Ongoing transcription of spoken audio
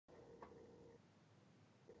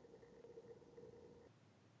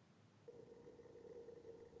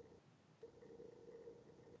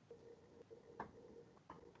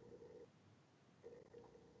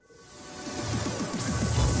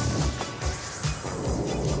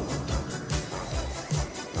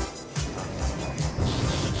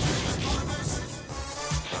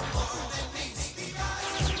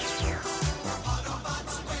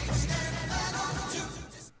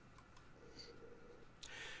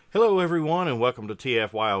Hello, everyone, and welcome to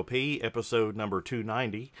TFYLP, episode number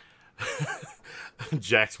 290.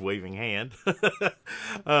 Jack's waving hand. I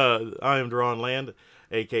am Deron Land,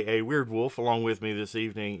 a.k.a. Weird Wolf. Along with me this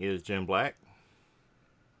evening is Jim Black.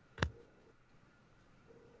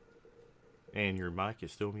 And your mic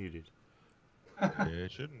is still muted. Yeah,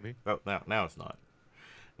 it shouldn't be. Oh, now it's not.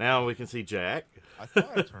 Now we can see Jack. I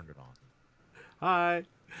thought I turned it on. Hi.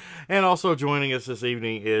 And also joining us this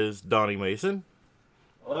evening is Donny Mason.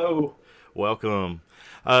 Hello. Welcome.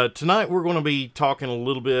 Tonight we're going to be talking a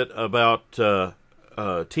little bit about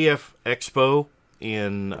TF-Expo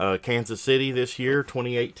in Kansas City this year,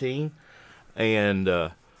 2018.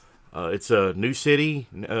 And it's a new city,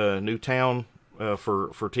 new town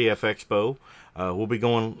for TF-Expo. We'll be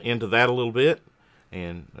going into that a little bit.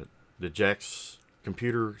 And did Jack's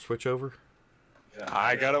computer switch over?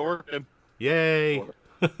 I got it working. Yay!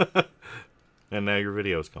 And now your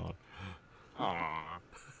video's gone. Aww.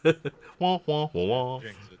 Wah, wah, wah, wah.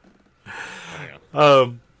 Jinx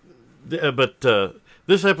it. But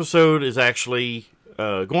this episode is actually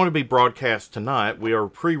going to be broadcast tonight. We are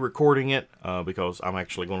pre-recording it because I'm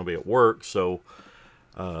actually going to be at work. So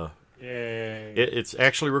Yay. it's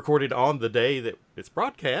actually recorded on the day that it's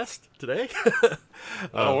broadcast today.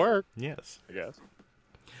 That'll work. Yes. I guess.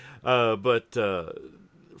 But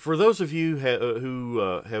for those of you who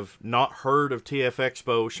have not heard of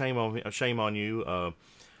TF-Expo, shame on you.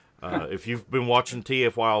 If you've been watching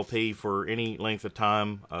TFYLP for any length of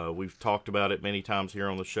time, we've talked about it many times here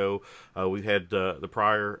on the show. We had the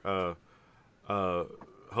prior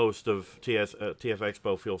host of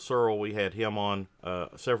TF-Expo, Phil Searle. We had him on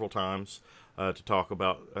several times to talk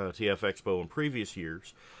about TF-Expo in previous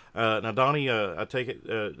years. Now, Donnie, I take it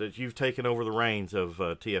that you've taken over the reins of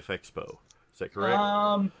TF-Expo. Is that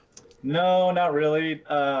correct? No, not really.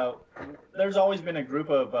 There's always been a group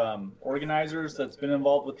of organizers that's been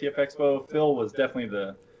involved with TF-Expo. Phil was definitely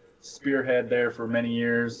the spearhead there for many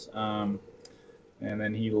years, and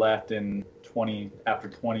then he left after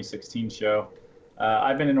 2016 show.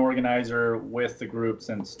 I've been an organizer with the group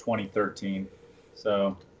since 2013,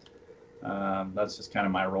 so that's just kind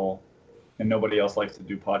of my role. And nobody else likes to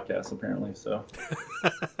do podcasts apparently. So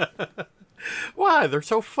why? They're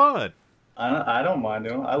so fun. I don't mind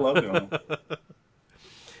doing them. I love doing them.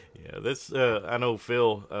 Yeah, this I know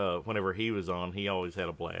Phil. Whenever he was on, he always had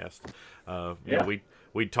a blast. You know,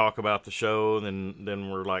 we'd talk about the show, and then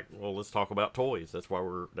we're like, well, let's talk about toys. That's why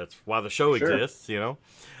the show exists. You know,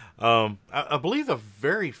 I believe the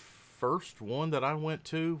very first one that I went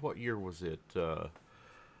to. What year was it? Was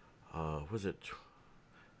it?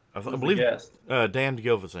 I believe Dan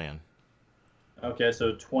Gilvazan. Okay,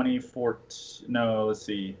 so 2014. No, let's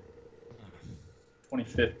see.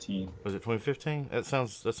 2015. Was it 2015? That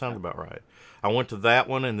sounds about right. I went to that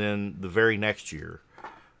one, and then the very next year,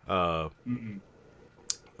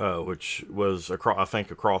 which was across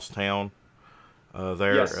town.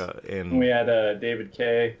 There, yes. And we had David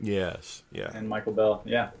Kay. Yes, yeah, and Michael Bell.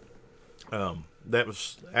 Yeah. That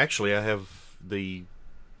was actually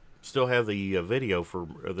still have the video for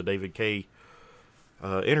the David Kay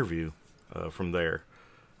interview from there.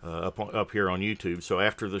 Up here on YouTube. So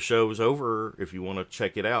after the show's over, if you want to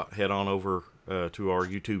check it out, head on over to our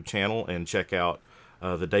YouTube channel and check out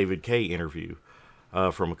the David Kay interview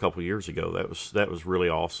from a couple years ago. That was really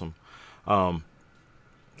awesome.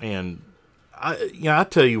 And I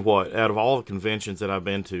tell you what, out of all the conventions that I've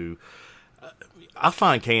been to, I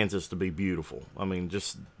find Kansas to be beautiful. I mean,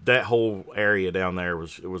 just that whole area down there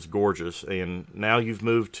was gorgeous. And now you've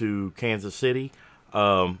moved to Kansas City,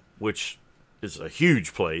 which is a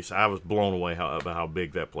huge place. I was blown away about how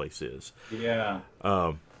big that place is. Yeah.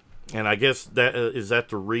 And I guess is that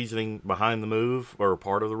the reasoning behind the move, or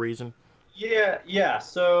part of the reason? Yeah.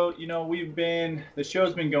 So, the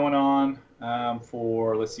show's been going on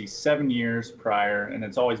for, 7 years prior, and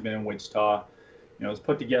it's always been in Wichita. It was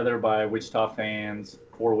put together by Wichita fans,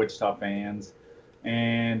 for Wichita fans.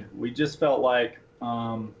 And we just felt like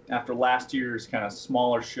after last year's kind of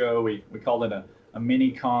smaller show, we called it a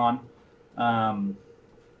mini con.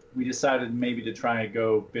 We decided maybe to try and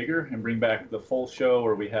go bigger and bring back the full show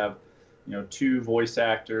where we have, 2 voice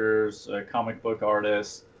actors, comic book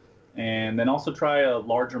artists, and then also try a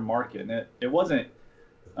larger market. And it wasn't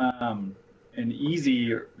an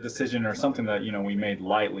easy decision or something that, we made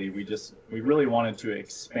lightly. We really wanted to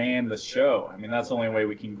expand the show. I mean, that's the only way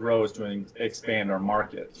we can grow is to expand our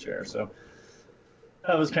market share. So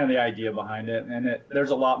that was kind of the idea behind it, and there's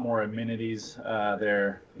a lot more amenities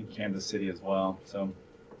there in Kansas City as well. So,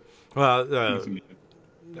 well,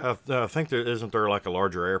 I think isn't there like a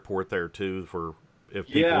larger airport there too for if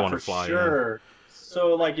people want to fly in? Sure.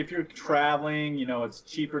 So, like, if you're traveling, it's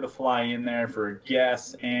cheaper to fly in there for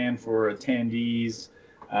guests and for attendees.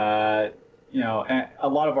 And a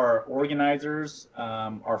lot of our organizers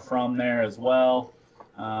are from there as well.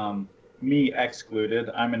 Me excluded.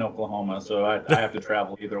 I'm in Oklahoma, so I have to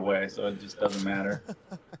travel either way, so it just doesn't matter.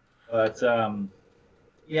 But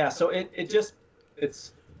yeah, so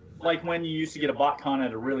it's like when you used to get a BotCon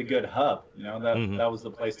at a really good hub. That was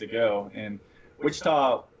the place to go. And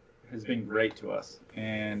Wichita has been great to us,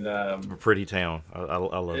 and A pretty town. I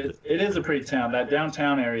loved it. It is a pretty town. That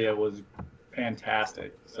downtown area was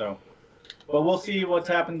fantastic. So, but we'll see what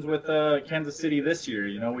happens with Kansas City this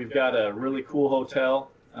year. We've got a really cool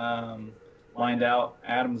hotel lined out,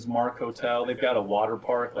 Adams Mark Hotel. They've got a water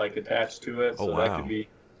park attached to it, so wow.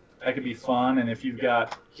 that could be fun. And if you've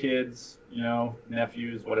got kids,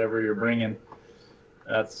 nephews, whatever you're bringing,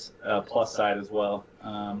 that's a plus side as well.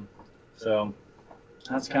 So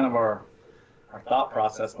that's kind of our thought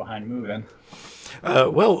process behind moving.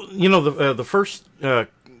 Well, the first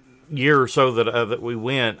year or so that we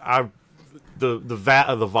went, the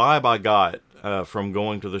vibe I got from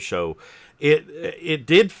going to the show, it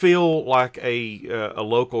did feel like a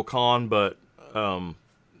local con, but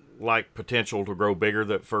like potential to grow bigger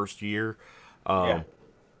that first year. Yeah.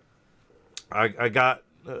 I got.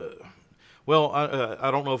 Well, I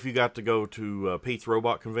don't know if you got to go to Pete's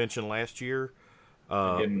Robot Convention last year.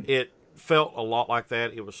 It felt a lot like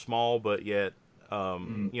that. It was small, but yet,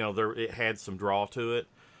 it had some draw to it.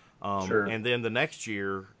 Sure. And then the next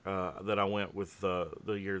year that I went with the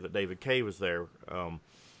year that David Kay was there,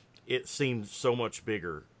 it seemed so much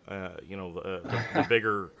bigger. The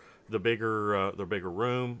bigger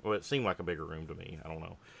room. Well, it seemed like a bigger room to me. I don't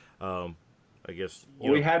know. I guess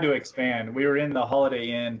we had to expand. We were in the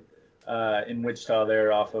Holiday Inn in Wichita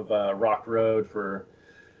there off of Rock Road for,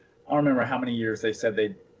 I don't remember how many years they said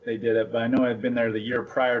they did it, but I know I'd been there the year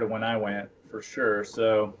prior to when I went for sure.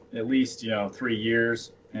 So at least 3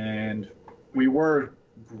 years, and we were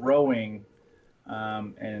growing,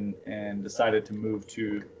 and decided to move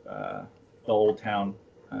to the Old Town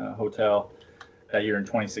Hotel that year in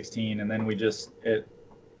 2016, and then we just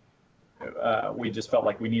felt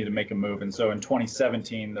like we needed to make a move, and so in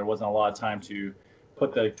 2017 there wasn't a lot of time to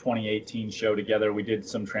put the 2018 show together. We did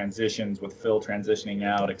some transitions with Phil transitioning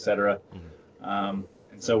out, etc. And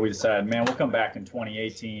so we decided, man, we'll come back in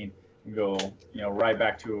 2018 and go, right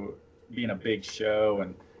back to being a big show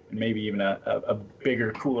and maybe even a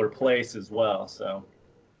bigger, cooler place as well. So,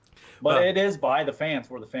 but it is by the fans,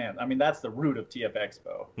 for the fans. I mean, that's the root of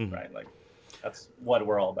TF-Expo, right? Like, that's what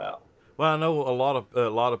we're all about. Well, I know a lot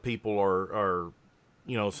of people are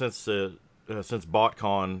since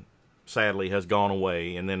BotCon sadly has gone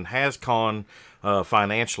away, and then HasCon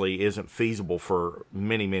financially isn't feasible for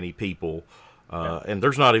many people, and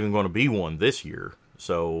there's not even going to be one this year.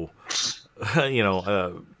 So,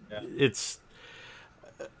 it's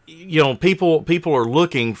people are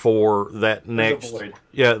looking for that next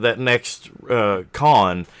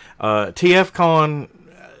con. TFCon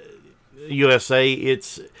USA,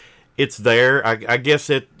 it's there. I guess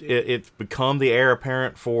it's become the heir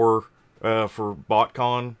apparent for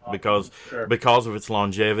BotCon because of its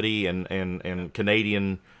longevity and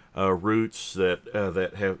Canadian roots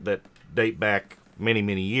that date back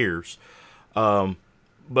many years.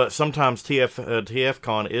 But sometimes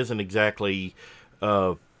TFCon isn't exactly.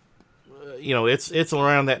 It's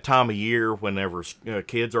around that time of year whenever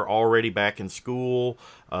kids are already back in school.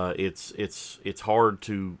 It's hard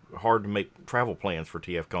to make travel plans for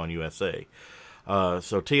TFCon USA.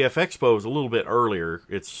 So TF-Expo is a little bit earlier.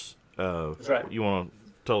 It's That's right. You want to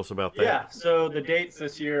tell us about that? Yeah. So the dates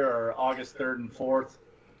this year are August 3rd and 4th.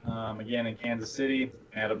 Again in Kansas City,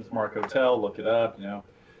 Adams Mark Hotel. Look it up.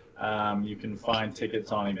 You can find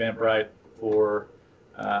tickets on Eventbrite for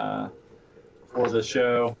the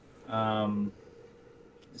show.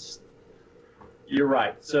 You're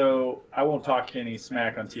right. So I won't talk any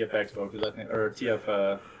smack on TF-Expo or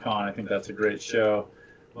TF-Con. I think that's a great show,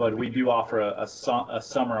 but we do offer a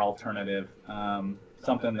summer alternative,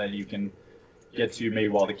 something that you can get to maybe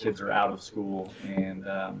while the kids are out of school, and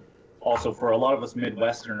also for a lot of us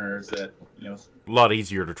Midwesterners that a lot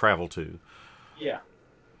easier to travel to. Yeah.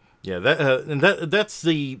 Yeah, that's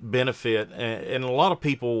the benefit, and a lot of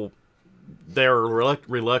people, they're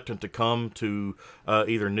reluctant to come to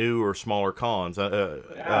either new or smaller cons.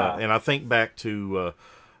 And I think back to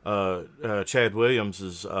Chad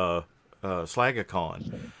Williams's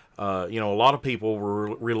SlagaCon. A lot of people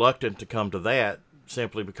were reluctant to come to that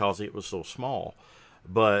simply because it was so small.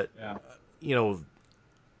 But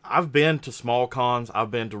I've been to small cons.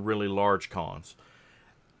 I've been to really large cons.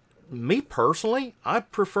 Me personally, I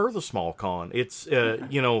prefer the small con. It's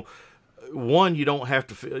you know, one, you don't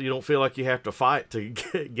feel like you have to fight to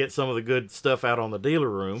get some of the good stuff out on the dealer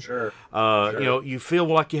room. Sure. You know, you feel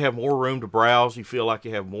like you have more room to browse. You feel like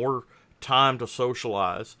you have more time to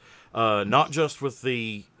socialize, not just with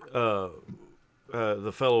the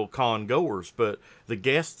fellow con goers, but the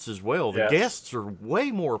guests as well. The guests are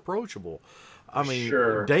way more approachable. I mean,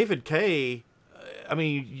 David K. I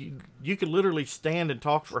mean, you could literally stand and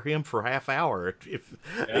talk for him for half hour.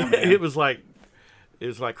 It was like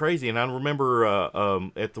crazy. And I remember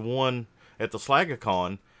at the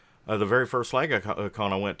SlagaCon, the very first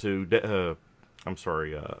SlagaCon I went to.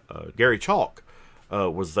 Gary Chalk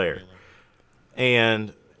was there,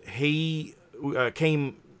 and he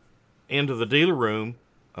came into the dealer room,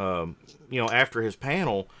 you know, after his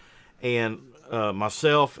panel, and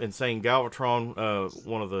myself and Zane Galvatron,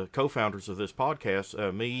 one of the co-founders of this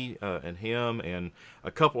podcast, me and him and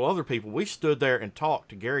a couple other people, we stood there and talked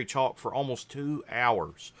to Gary Chalk for almost 2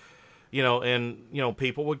 hours. You know, and you know,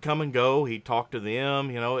 people would come and go. He'd talk to them.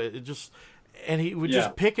 You know, and he would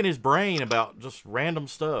just picking his brain about just random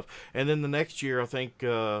stuff. And then the next year, I think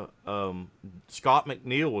Scott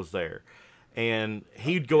McNeil was there, and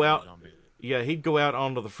he'd go out. Yeah, he'd go out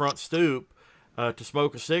onto the front stoop to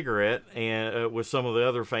smoke a cigarette and with some of the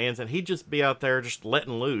other fans, and he'd just be out there just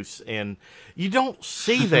letting loose. And you don't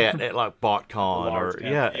see that at like BotCon or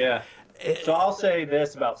So I'll say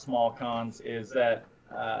this about small cons is that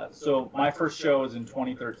so my first show was in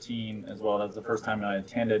 2013 as well. That was the first time I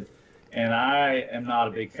attended, and I am not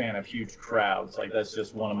a big fan of huge crowds. Like, that's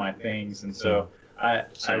just one of my things. And so I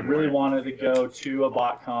really wanted to go to a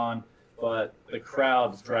BotCon, but the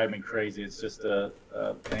crowds drive me crazy. It's just an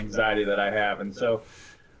anxiety that I have. And so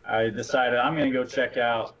I decided I'm going to go check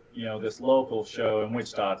out, you know, this local show in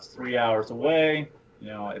Wichita. It's 3 hours away. You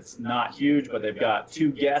know, it's not huge, but they've got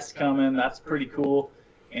 2 guests coming. That's pretty cool.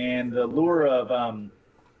 And the lure of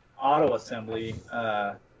auto assembly,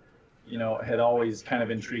 you know, had always kind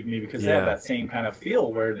of intrigued me because they have that same kind of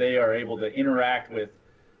feel where they are able to interact with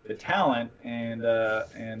the talent and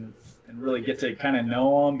really get to kind of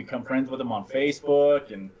know them, become friends with them on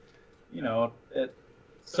Facebook, and you know,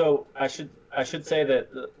 so I should say that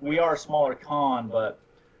we are a smaller con, but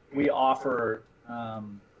we offer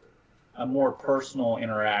a more personal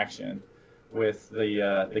interaction with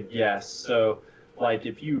the guests. So, like,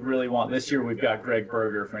 if you really want, this year we've got Greg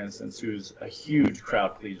Berger, for instance, who's a huge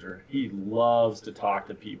crowd pleaser. He loves to talk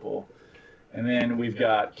to people. And then we've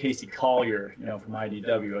got Casey Collier, you know, from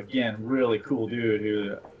IDW. Again, really cool dude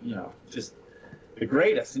who, you know, just the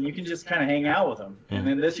greatest. And you can just kind of hang out with him. And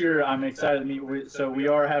then this year I'm excited to meet. So we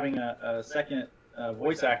are having a second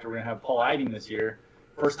voice actor. We're going to have Paul Eiding this year.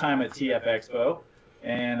 First time at TF-Expo.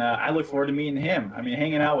 And I look forward to meeting him. I mean,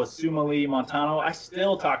 hanging out with Sumali Montano. I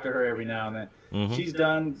still talk to her every now and then. She's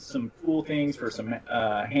done some cool things for some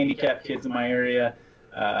handicapped kids in my area.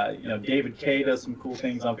 You know, David K does some cool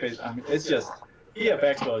things on Facebook. I mean, it's just,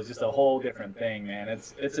 TF-Expo is just a whole different thing, man.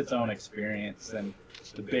 It's its own experience, and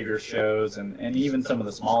the bigger shows and even some of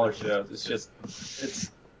the smaller shows. It's just, it's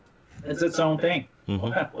its own thing.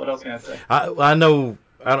 What else can I say? I know,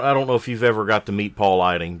 I don't know if you've ever got to meet Paul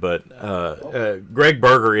Eiding, but Greg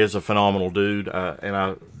Berger is a phenomenal dude,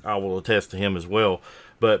 and I will attest to him as well.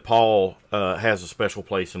 But Paul has a special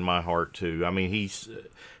place in my heart too. I mean, he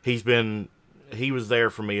was there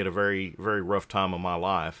for me at a very, very rough time of my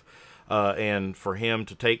life, and for him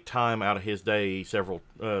to take time out of his day several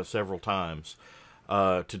times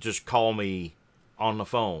to just call me on the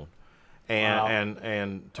phone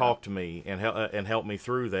and talk to me and help me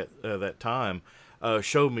through that time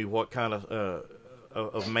showed me what kind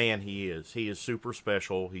of man he is. He is super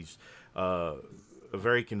special. He's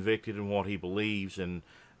very convicted in what he believes and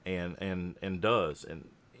does,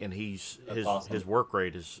 and his awesome. His work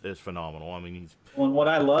rate is phenomenal. I mean, and what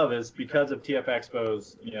I love is because of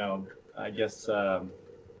TF-Expo's, you know, I guess how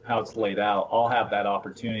it's laid out, I'll have that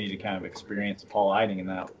opportunity to kind of experience Paul Eiding in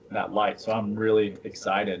that light. So I'm really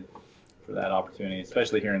excited for that opportunity,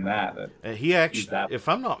 especially hearing that he actually, if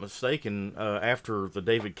I'm not mistaken, after the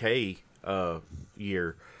David K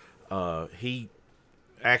year, he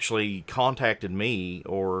actually contacted me,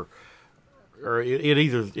 or he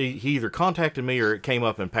either contacted me or it came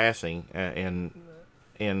up in passing,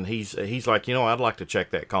 and he's like, you know, I'd like to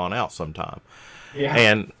check that con out sometime. Yeah.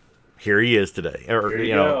 And here he is today. Or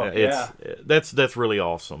you know, that's really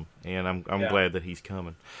awesome, and I'm glad that he's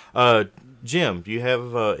coming. Jim, do you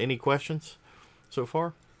have any questions so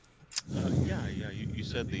far? Yeah. You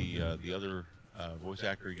said the other voice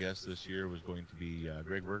actor guest this year was going to be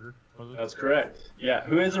Greg Berger, was it? That's correct. Yeah,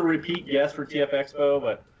 who is a repeat guest for TF-Expo,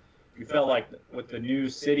 but we felt like with the new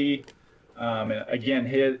city,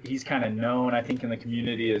 again, he's kind of known, I think, in the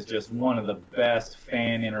community as just one of the best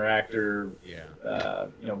fan interactor,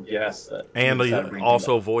 guests. And he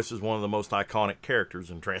also voices one of the most iconic characters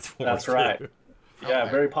in Transformers. That's right. Too. Yeah,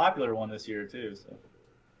 very popular one this year too. So.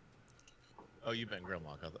 Oh, you meant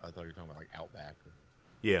Grimlock. I thought you were talking about like Outback.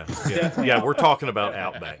 Yeah. We're talking about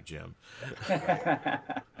Outback, Jim.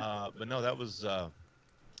 But no, that was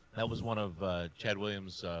one of Chad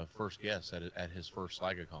Williams' first guests at his first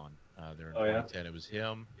SligaCon there in 2010. It was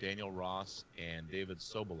him, Daniel Ross, and David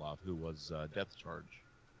Sobolov, who was Death Charge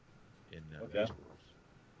in Beast Wars.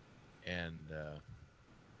 And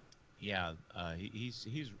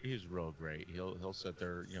he's real great. He'll sit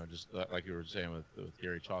there, just like you were saying with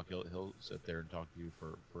Gary Chalk. He'll sit there and talk to you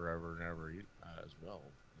for forever and ever as well.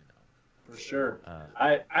 For sure.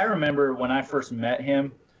 I remember when I first met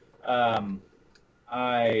him.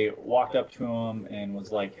 I walked up to him and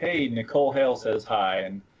was like, "Hey, Nicole Hale says hi,"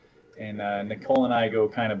 and Nicole and I go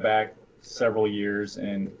kind of back several years,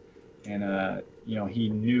 and he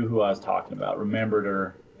knew who I was talking about, remembered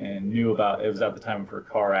her, and knew about it. Was at the time of her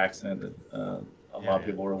car accident that a lot of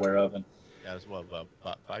people were aware of. And that was about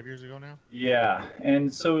 5 years ago now. Yeah,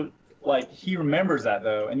 and so like he remembers that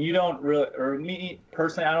though, and you don't really, or me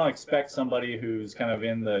personally, I don't expect somebody who's kind of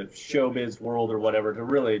in the showbiz world or whatever to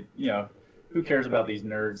really, who cares about these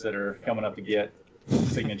nerds that are coming up to get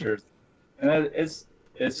signatures? And it's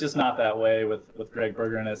just not that way with Greg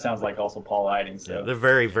Berger, and it sounds like also Paul Eiding. So. Yeah, they're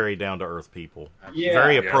very, very down to earth people. Yeah,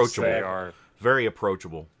 very approachable. Yes, they are. Very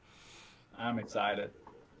approachable. I'm excited.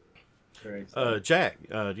 Very excited. Jack,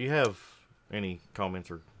 do you have any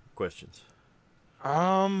comments or questions?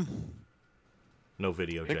 No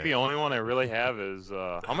video. I think Jack. the only one I really have is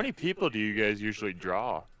how many people do you guys usually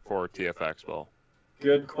draw for TF-Expo?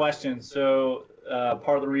 Good question. So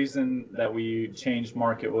part of the reason that we changed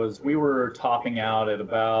market was we were topping out at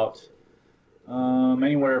about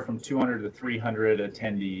anywhere from 200 to 300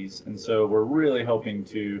 attendees, and so we're really hoping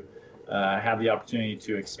to have the opportunity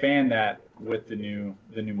to expand that with the new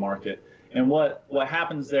market. And what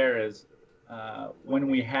happens there is when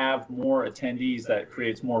we have more attendees, that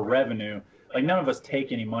creates more revenue. Like none of us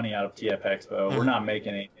take any money out of TF-Expo. We're not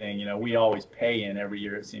making anything. We always pay in every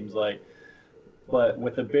year, it seems like. But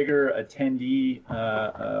with a bigger attendee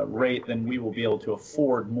rate, then we will be able to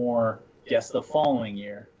afford more guests the following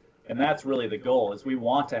year. And that's really the goal, is we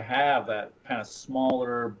want to have that kind of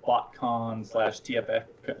smaller BotCon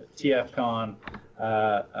 / TFCon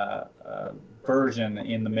version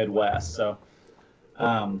in the Midwest. So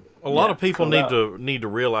a lot of people need to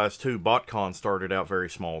realize too. BotCon started out very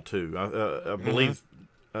small too. I believe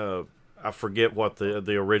I forget what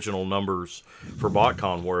the original numbers for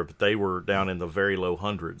BotCon were, but they were down in the very low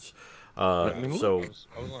hundreds. So I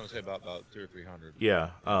was going to say about 200 or 300.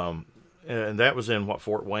 Yeah, and that was in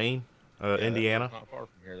Fort Wayne, Indiana. Not far from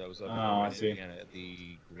here. That was up in Indiana at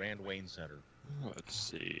the Grand Wayne Center. Let's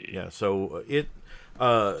see. Yeah, so it.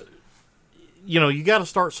 You got to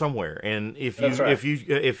start somewhere, and if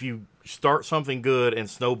you start something good and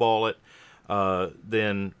snowball it,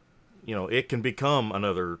 then it can become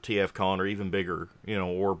another TFCon or even bigger,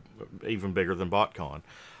 or even bigger than BotCon.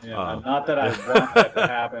 Yeah, not that I want that to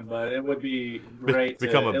happen, but it would be great to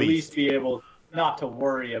at least be able not to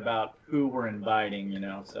worry about who we're inviting,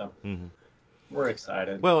 So we're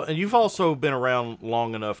excited. Well, and you've also been around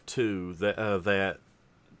long enough too that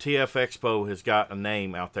TF-Expo has got a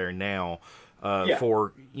name out there now.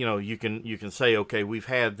 For you can say, okay, we've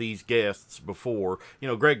had these guests before.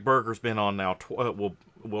 Greg Berger's been on now.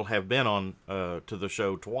 Will have been on to the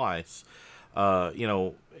show twice.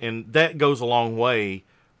 And that goes a long way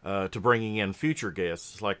to bringing in future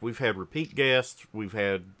guests. Like we've had repeat guests, we've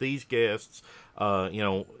had these guests.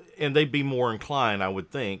 And they'd be more inclined, I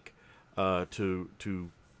would think, to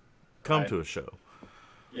come to a show.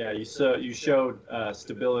 Yeah, you showed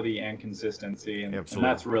stability and consistency, and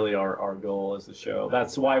that's really our goal as a show.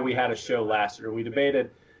 That's why we had a show last year. We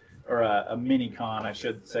debated, or a mini-con, I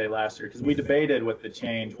should say, last year, because we debated with the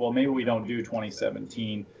change, well, maybe we don't do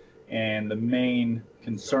 2017, and the main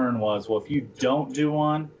concern was, well, if you don't do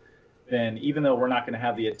one, then even though we're not going to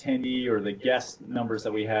have the attendee or the guest numbers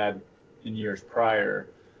that we had in years prior,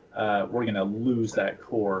 we're going to lose that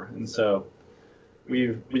core. And so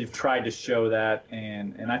we've tried to show that,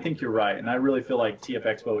 and I think you're right. And I really feel like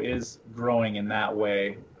TF-Expo is growing in that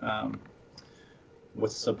way,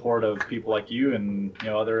 with support of people like you and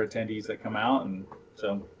other attendees that come out, and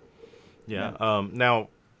so. Yeah. Now,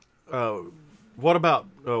 what about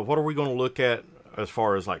what are we going to look at as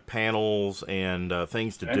far as like panels and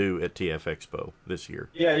things to do at TF-Expo this year?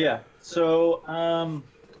 Yeah. So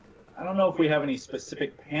I don't know if we have any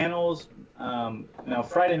specific panels. Now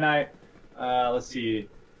Friday night, let's see,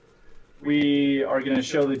 we are going to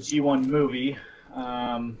show the G1 movie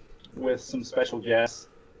with some special guests,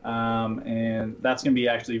 and that's going to be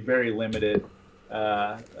actually very limited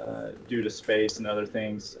due to space and other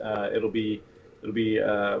things. It'll be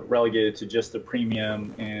relegated to just the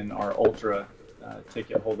premium and our ultra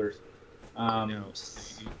ticket holders.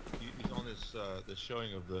 He's on this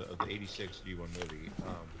showing of the '86 G1 movie.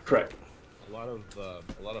 Correct. A lot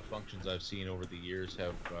of functions I've seen over the years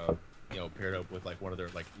have paired up with like one of their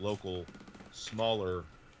like local, smaller,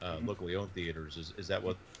 locally owned theaters. Is that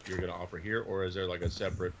what you're going to offer here, or is there like a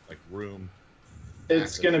separate like room?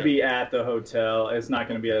 It's going to be at the hotel. It's not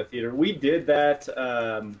going to be at a theater. We did that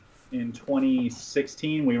in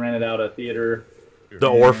 2016. We rented out a theater. The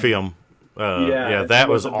Orpheum. That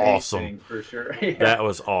was awesome. For sure. Yeah. That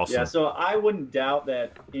was awesome. Yeah, so I wouldn't doubt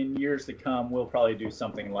that in years to come we'll probably do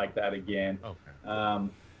something like that again. Okay.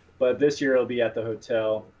 But this year it'll be at the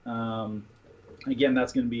hotel. Again,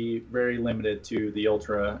 that's going to be very limited to the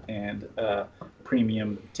ultra and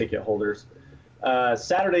premium ticket holders.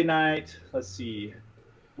 Saturday night, let's see,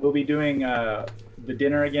 we'll be doing the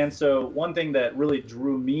dinner again. So one thing that really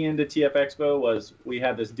drew me into TF-Expo was we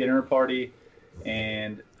had this dinner party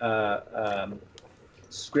and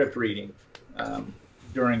script reading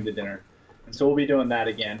during the dinner, and so we'll be doing that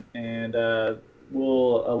again. And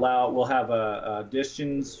we'll have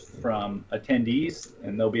auditions from attendees,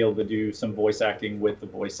 and they'll be able to do some voice acting with the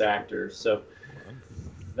voice actors. So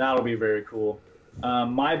that'll be very cool.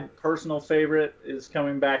 My personal favorite is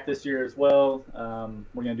coming back this year as well.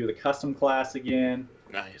 We're gonna do the custom class again.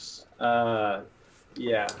 Nice.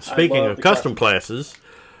 Yeah. Speaking of custom classes.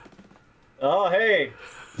 Oh, hey.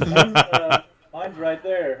 Mine's right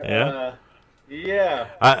there. Yeah. Yeah.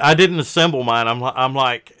 I didn't assemble mine. I'm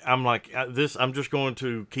like this. I'm just going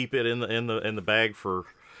to keep it in the bag for.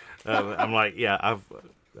 I'm like, yeah,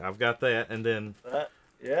 I've got that, and then.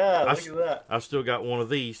 Yeah. Look at that. I've still got one of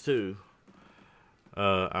these too. We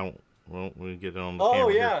get it on the camera. Oh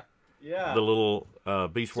yeah. Here. Yeah. The little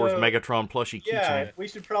Beast Wars Megatron plushie keychain. Yeah, we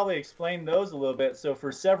should probably explain those a little bit. So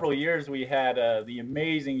for several years we had the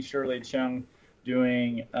amazing Shirley Chung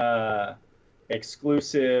doing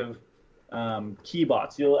exclusive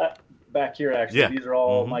keybots. You'll back here actually. Yeah. These are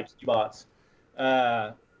all my keybots.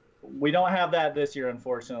 We don't have that this year,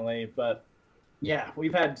 unfortunately, but yeah,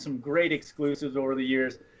 we've had some great exclusives over the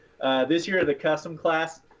years. This year, the custom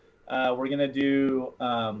class, we're gonna do.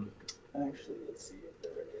 Actually, let's see if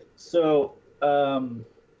there it is. So, have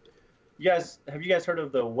you guys heard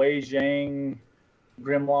of the Wei Zhang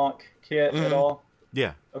Grimlock kit at all?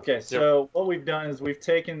 Yeah. Okay, so what we've done is we've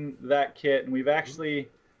taken that kit and we've actually,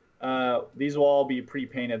 these will all be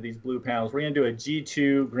pre-painted, these blue panels. We're going to do a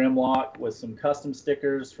G2 Grimlock with some custom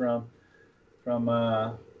stickers from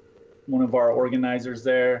one of our organizers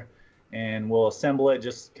there, and we'll assemble it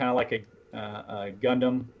just kind of like a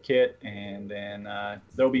Gundam kit, and then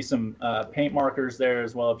there'll be some paint markers there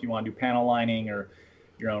as well if you want to do panel lining or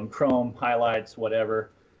your own chrome highlights,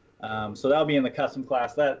 whatever. So that'll be in the custom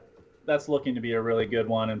class. That's looking to be a really good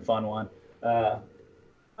one and fun one.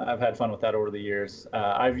 I've had fun with that over the years.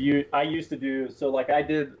 I used to do, so like I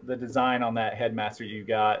did the design on that Headmaster you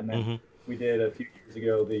got, and then we did a few years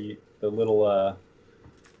ago the little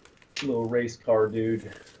race car dude.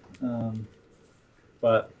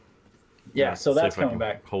 But yeah, so that's coming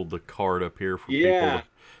back. Hold the card up here for people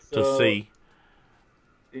to see.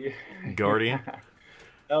 Yeah. Guardian.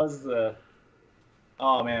 That was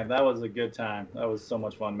oh man, that was a good time. That was so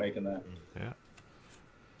much fun making that. Yeah.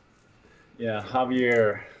 Yeah,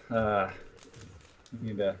 Javier. I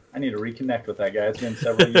need to reconnect with that guy. It's been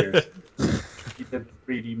several years. He did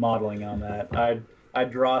 3D modeling on that.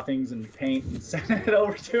 I'd draw things in paint and send it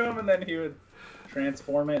over to him, and then he would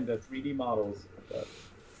transform it into 3D models. But,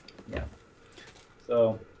 yeah.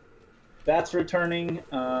 So that's returning.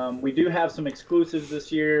 We do have some exclusives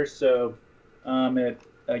this year, so it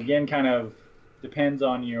again kind of depends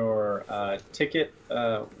on your ticket,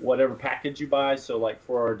 whatever package you buy. So like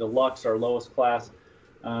for our deluxe, our lowest class,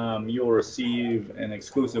 you'll receive an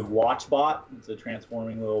exclusive watch bot. It's a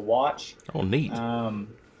transforming little watch. Oh, neat.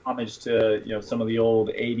 Homage to some of the old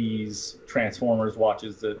 80s Transformers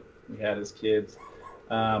watches that we had as kids.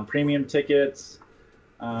 Premium tickets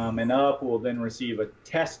and up will then receive a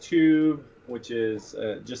test tube, which is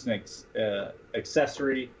just an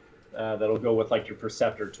accessory that'll go with like your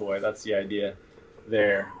Perceptor toy. That's the idea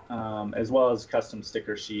there, as well as custom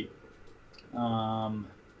sticker sheet.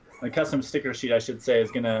 The custom sticker sheet, I should say,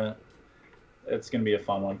 it's gonna be a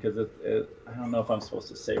fun one because I don't know if I'm supposed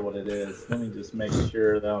to say what it is. Let me just make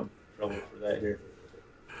sure that I'm in trouble for that here.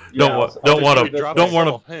 Don't want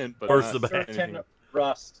to hint, but burst the not back. certain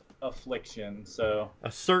rust affliction. So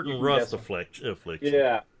a certain rust affliction.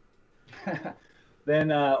 Yeah.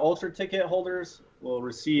 Then Ultra ticket holders will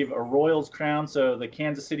receive a Royals crown. So the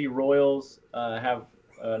Kansas City Royals have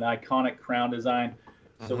an iconic crown design.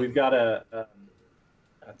 So we've got a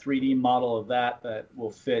 3D model of that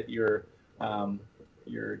will fit your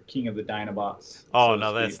King of the Dinobots. Oh,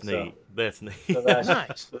 no, that's neat. That's neat. So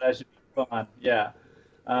nice. So that should be fun. Yeah.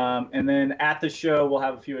 And then at the show, we'll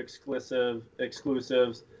have a few exclusives.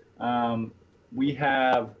 We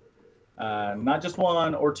have not just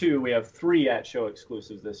one or two. We have 3 at show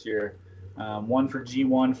exclusives this year. One for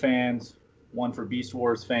G1 fans, one for Beast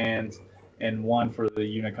Wars fans, and one for the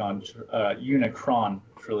Unicron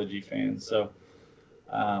trilogy fans. So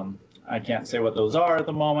I can't say what those are at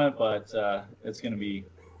the moment, but that'll be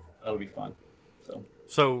fun.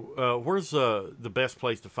 So where's the best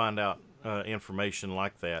place to find out information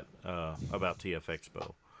like that about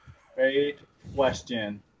TF-Expo? Great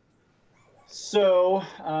question. So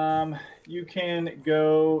you can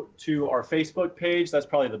go to our Facebook page. That's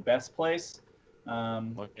probably the best place.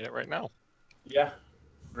 Looking at it right now. Yeah,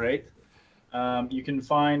 great. You can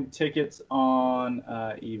find tickets on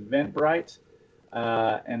Eventbrite.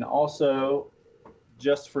 And also,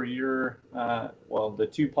 just for your, the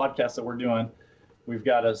 2 podcasts that we're doing, we've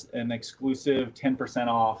got an exclusive 10%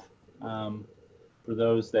 off for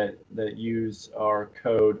those that use our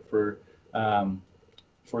code for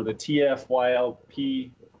the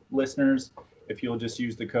TFYLP listeners. If you'll just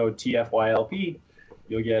use the code TFYLP,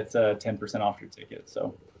 you'll get 10% off your ticket.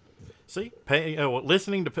 So, see,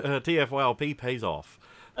 listening to TFYLP pays off.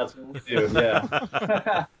 That's what we do.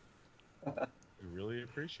 Yeah. We really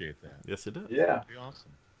appreciate that. Yes, it does. Yeah. That'd be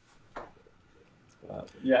awesome.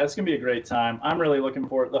 Yeah, it's going to be a great time. I'm really looking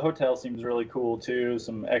forward. The hotel seems really cool, too.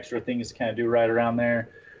 Some extra things to kind of do right around there,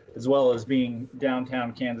 as well as being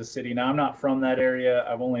downtown Kansas City. Now, I'm not from that area.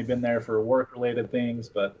 I've only been there for work-related things,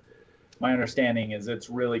 but my understanding is it's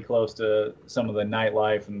really close to some of the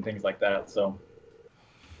nightlife and things like that. So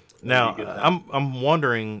now, I'm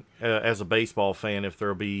wondering, as a baseball fan, if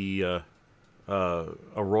there'll be a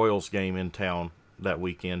Royals game in town that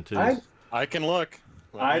weekend, too. I can look.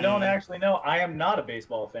 I don't actually know. I am not a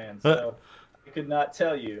baseball fan, so I could not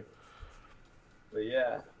tell you. But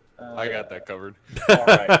yeah. I got that covered. All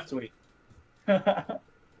right, sweet. Let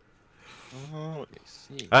me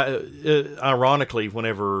see. Ironically,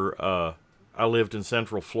 whenever I lived in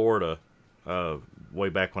Central Florida, way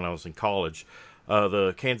back when I was in college,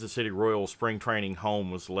 the Kansas City Royals spring training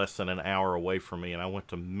home was less than an hour away from me, and I went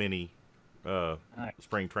to many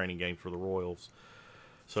spring training games for the Royals.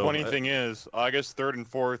 So, funny thing is, August 3rd and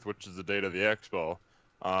 4th, which is the date of the Expo,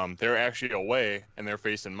 they're actually away, and they're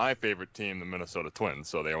facing my favorite team, the Minnesota Twins,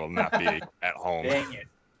 so they will not be at home. Dang it.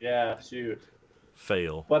 Yeah, shoot.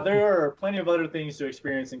 Fail. But there are plenty of other things to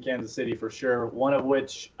experience in Kansas City for sure, one of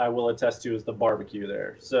which I will attest to is the barbecue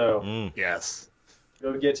there. So, yes.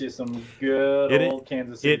 Go get you some good old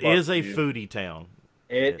Kansas City barbecue. It is a foodie town.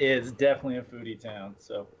 It is definitely a foodie town,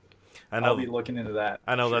 so I'll be looking into that.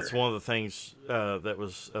 I know that's one of the things that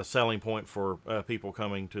was a selling point for people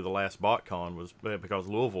coming to the last BotCon was because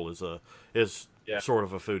Louisville is sort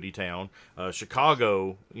of a foodie town.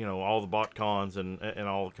 Chicago, all the BotCons and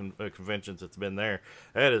all the conventions that's been there,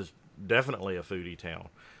 that is definitely a foodie town.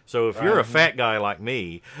 So if you're a fat guy like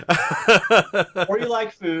me, or you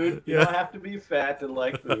like food, you don't have to be fat to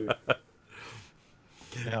like food.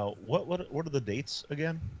 Now, what are the dates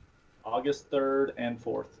again? August 3rd and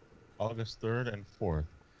 4th. August 3rd and 4th.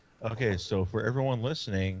 Okay, so for everyone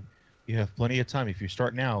listening, you have plenty of time if you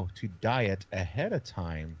start now to diet ahead of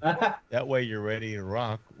time. That way you're ready to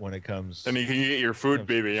rock when it comes. And you can get your food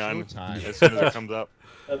baby on time as soon as it comes up.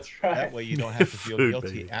 That's right. That way you don't have to feel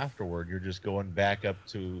guilty afterward. You're just going back up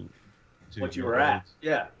to what you were at.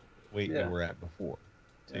 Yeah. Weight you were at before.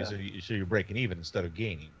 So you're breaking even instead of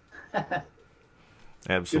gaining.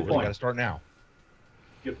 Absolutely. You got to start now.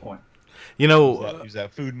 Good point. Use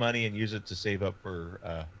that food money and use it to save up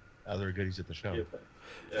for other goodies at the show.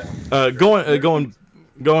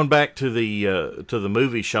 Going back to the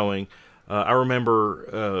movie showing, I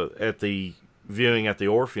remember at the viewing at the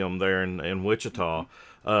Orpheum there in Wichita,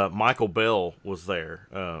 Michael Bell was there,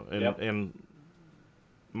 and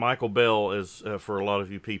Michael Bell is, for a lot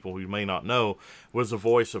of you people who may not know, was the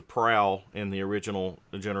voice of Prowl in the original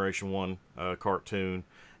Generation 1 cartoon,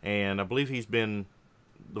 and I believe he's been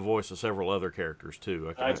the voice of several other characters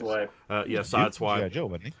too. Sideswipe. Sideswipe. Yeah, Joe,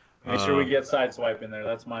 wasn't he? Make sure we get Sideswipe in there.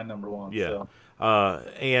 That's my number one. Yeah. So.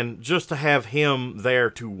 And just to have him there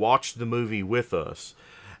to watch the movie with us,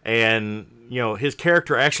 and his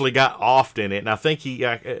character actually got offed in it, and I think he,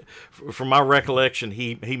 from my recollection,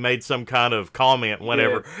 he made some kind of comment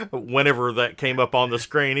whenever that came up on the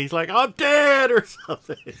screen. He's like, "I'm dead" or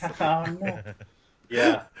something. Oh, no.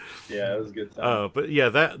 Yeah, it was a good time. But yeah,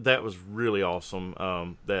 that was really awesome.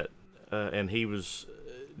 And he was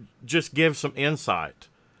just give some insight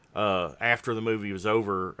after the movie was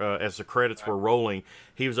over, as the credits were rolling.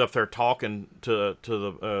 He was up there talking to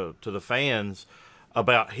the fans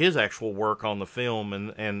about his actual work on the film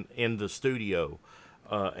and in the studio,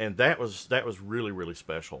 and that was really, really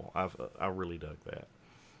special. I really dug that.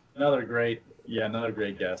 Another great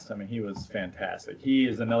guest. I mean, he was fantastic. He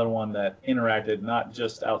is another one that interacted not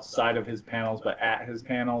just outside of his panels, but at his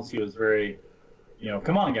panels. He was very,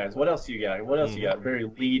 come on, guys, what else you got? What else you got? Very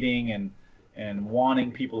leading and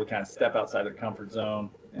wanting people to kind of step outside their comfort zone.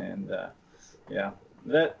 And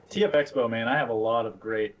that TF-Expo, man, I have a lot of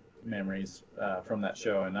great memories from that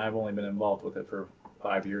show, and I've only been involved with it for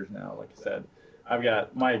 5 years now. Like I said, I've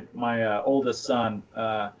got my oldest son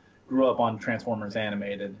grew up on Transformers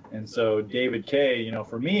animated, and so David Kaye,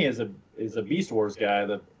 for me is a Beast Wars guy.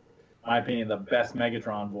 My opinion, the best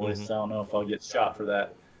Megatron voice. I don't know if I'll get shot for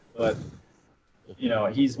that, but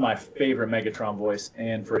he's my favorite Megatron voice,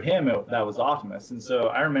 and for him that was Optimus. And so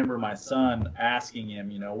I remember my son asking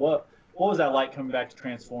him, what was that like coming back to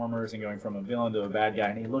Transformers and going from a villain to a bad guy?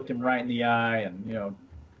 And he looked him right in the eye and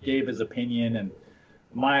gave his opinion. And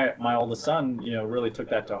my oldest son, really took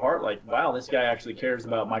that to heart. Like, wow, this guy actually cares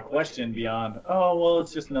about my question beyond, oh, well,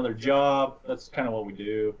 it's just another job. That's kind of what we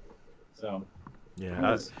do. So,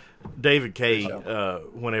 yeah, David Kaye,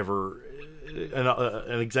 whenever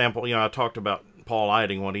an example, I talked about Paul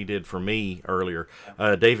Eiding, what he did for me earlier.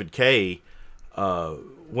 David Kaye,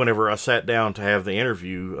 whenever I sat down to have the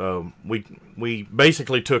interview, we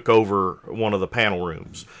basically took over one of the panel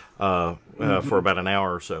rooms for about an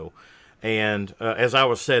hour or so. And as I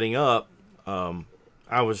was setting up,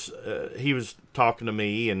 he was talking to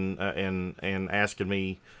me and asking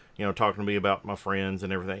me, talking to me about my friends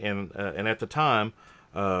and everything. And at the time,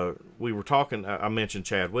 we were talking. I mentioned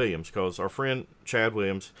Chad Williams because our friend Chad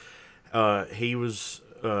Williams, he was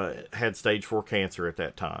had stage 4 cancer at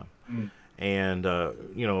that time, and a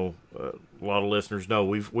lot of listeners know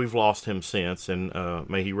we've lost him since, and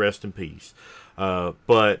may he rest in peace.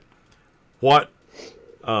 But what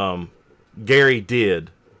Gary did,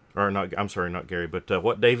 or not, I'm sorry, not Gary, but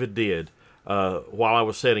what David did while I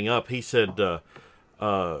was setting up, he said, "Do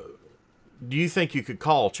you think you could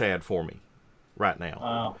call Chad for me right now?"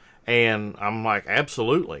 Wow. And I'm like,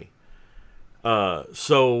 absolutely.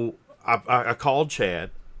 So I called Chad,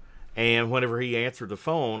 and whenever he answered the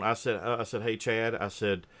phone, I said, "Hey, Chad," I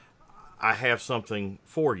said, "I have something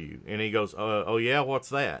for you." And he goes, "Oh yeah, what's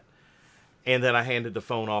that?" And then I handed the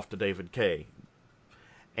phone off to David Kaye.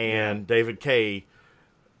 And David Kaye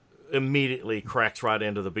immediately cracks right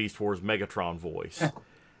into the Beast Wars Megatron voice.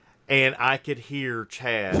 And I could hear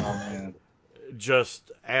Chad just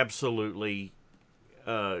absolutely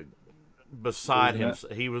beside him.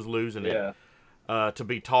 He was losing it to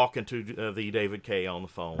be talking to the David Kaye on the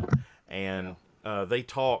phone. And they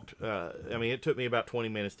talked. I mean, it took me about 20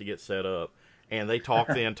 minutes to get set up. And they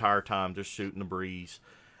talked the entire time, just shooting the breeze.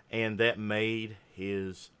 And that made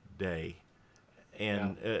his day.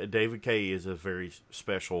 And David Kaye is a very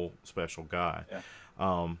special guy.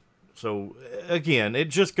 Yeah. So, again, it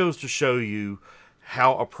just goes to show you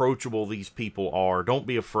how approachable these people are. Don't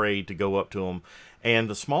be afraid to go up to them. And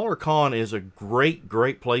the smaller con is a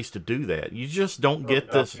great place to do that. You just don't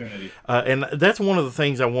get this. And that's one of the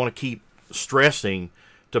things I want to keep stressing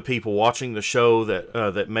to people watching the show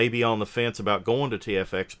that may be on the fence about going to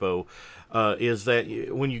TF-Expo. Is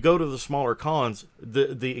that when you go to the smaller cons,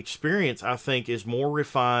 the experience, I think, is more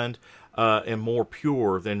refined and more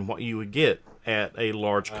pure than what you would get at a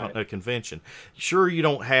large convention. Sure, you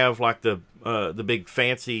don't have like the big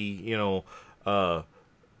fancy,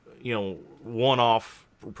 one-off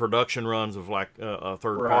production runs of like a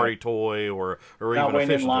third-party toy or even not waiting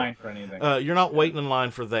official. In line for anything. You're not waiting in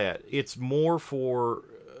line for that. It's more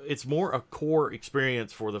a core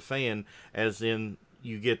experience for the fan, as in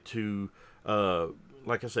you get to,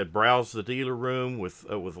 like I said, browse the dealer room with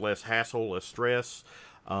less hassle, less stress.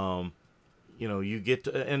 You get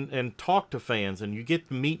to and talk to fans, and you get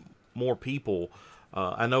to meet more people.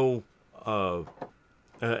 I know the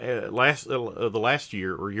last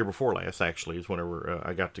year or year before last actually is whenever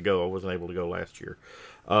I got to go. I wasn't able to go last year.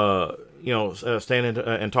 Standing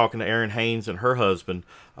and talking to Erin Haynes and her husband,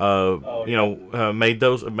 made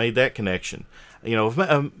that connection.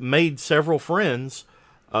 I've made several friends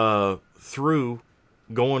through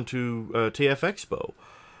going to TF-Expo.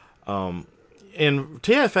 and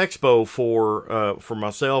TF-Expo for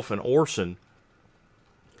myself and Orson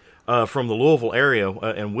from the Louisville area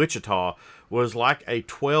in Wichita was like a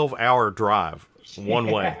 12-hour drive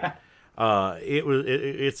one way.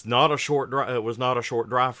 It's not a short drive. It was not a short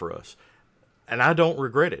drive for us, and I don't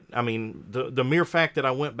regret it. I mean, the mere fact that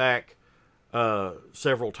I went back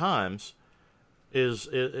several times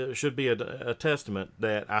it should be a testament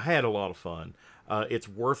that I had a lot of fun. It's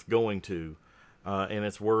worth going to, and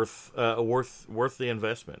it's worth the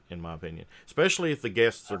investment, in my opinion. Especially if the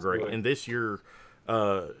guests are great. And this year,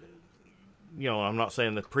 I'm not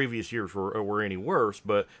saying that previous years were any worse,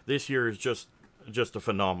 but this year is just a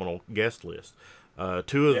phenomenal guest list.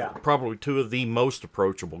 Probably two of the most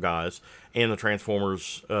approachable guys in the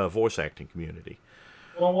Transformers voice acting community.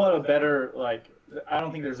 Well, what a better, I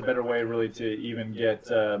don't think there's a better way really to even get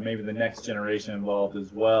maybe the next generation involved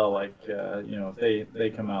as well. If they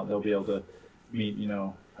come out, they'll be able to meet,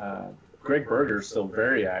 Greg Berger's still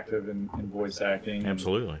very active in voice acting.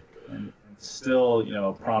 Absolutely. And still,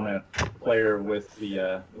 a prominent player with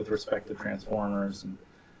respect to Transformers. And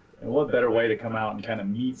what better way to come out and kind of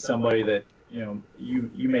meet somebody that, you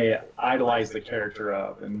may idolize the character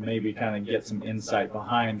of, and maybe kind of get some insight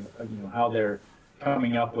behind, how they're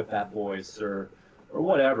coming up with that voice or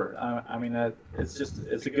whatever. I mean,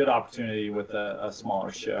 it's a good opportunity with a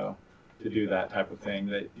smaller show to do that type of thing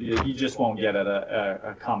that you just won't get at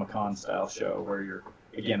a Comic-Con style show where you're,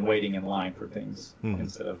 again, waiting in line for things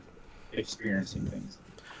instead of experiencing things.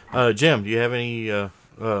 Jim, do you have any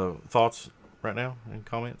thoughts right now? Any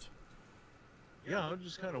comments? Yeah, I'm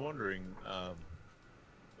just kind of wondering,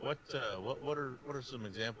 what are some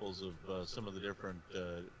examples of some of the different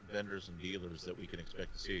vendors and dealers that we can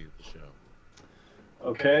expect to see at the show?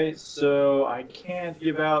 Okay, so I can't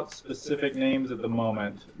give out specific names at the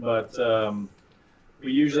moment, but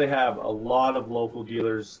we usually have a lot of local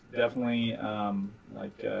dealers. Definitely,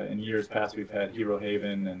 in years past, we've had Hero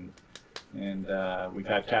Haven and we've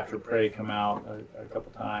had Capture Prey come out a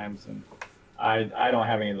couple times, and I don't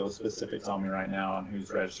have any of those specifics on me right now on who's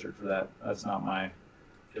registered for that. That's not my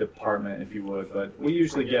department, if you would, but we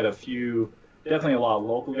usually get definitely a lot of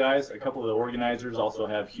local guys. A couple of the organizers also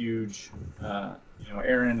have huge,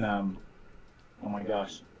 Aaron, oh my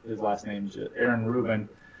gosh, his last name is Aaron Rubin,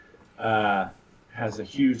 has a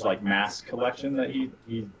huge mask collection that he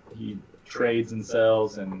trades and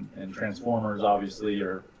sells, and Transformers obviously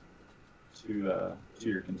are to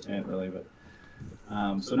your content really, but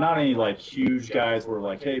so not any huge guys where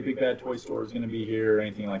hey, Big Bad Toy Store is going to be here or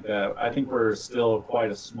anything like that. I think we're still quite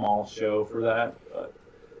a small show for that, but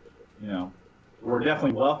we're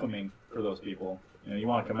definitely welcoming for those people. You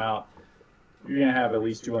want to come out, you're going to have at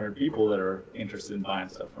least 200 people that are interested in buying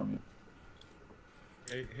stuff from you.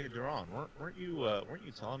 Hey, Duran, weren't you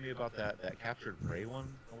telling me about that Captured Prey one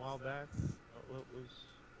a while back? What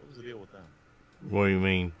was the deal with that? What do you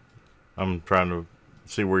mean? I'm trying to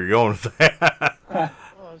see where you're going with that. Well,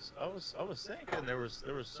 I was thinking there was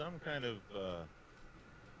some kind of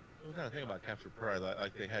thing about Capture Prey,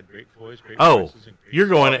 like they had great toys, great prices, and great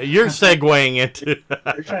you're segueing into.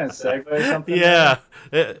 You're trying to segue something. Yeah,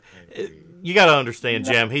 you got to understand,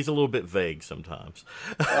 Jim. He's a little bit vague sometimes.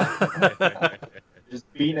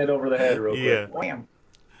 Just beating it over the head real quick. Wham.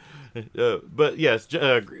 But yes,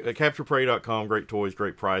 CapturePrey.com, great toys,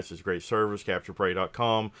 great prices, great service.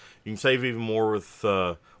 CapturePrey.com. You can save even more with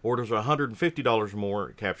orders of $150 or more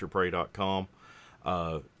at CapturePrey.com.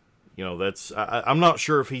 I'm not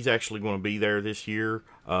sure if he's actually going to be there this year.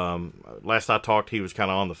 Last I talked, he was kind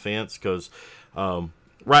of on the fence because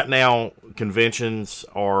right now conventions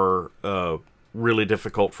are really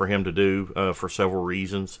difficult for him to do for several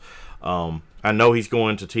reasons. I know he's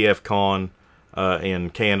going to TFCon in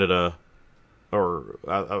Canada, or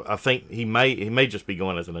I think he may just be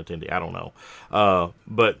going as an attendee. I don't know,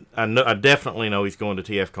 but I definitely know he's going to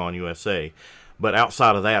TFCon USA. But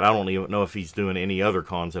outside of that, I don't even know if he's doing any other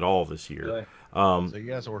cons at all this year. Really? Say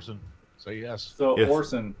yes, Orson. Say yes. So yes.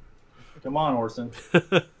 Orson, come on, Orson.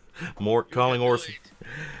 More calling Orson.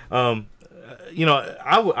 I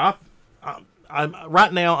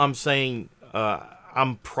right now I'm saying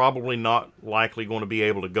I'm probably not likely going to be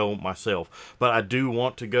able to go myself, but I do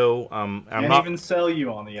want to go. Can't not even sell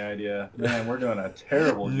you on the idea. Man, we're doing a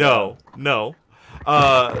terrible job. No.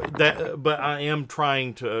 But I am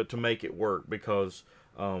trying to make it work because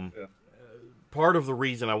part of the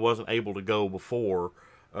reason I wasn't able to go before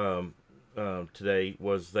today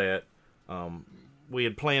was that we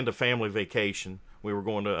had planned a family vacation. We were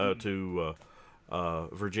going to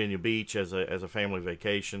Virginia Beach as a family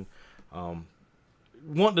vacation.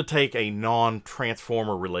 wanting to take a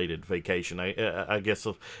non-Transformer related vacation. I guess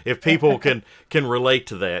if people can relate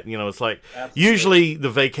to that, you know, it's like usually the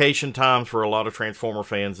vacation times for a lot of Transformer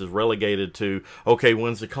fans is relegated to, okay,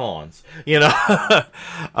 when's the cons? You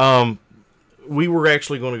know, we were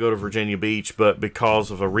actually going to go to Virginia Beach, but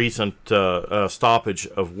because of a recent stoppage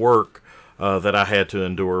of work that I had to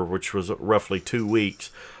endure, which was roughly 2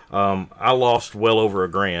 weeks, I lost well over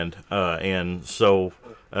 $1,000, and so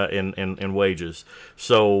in wages.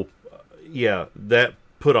 So yeah, that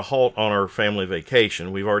put a halt on our family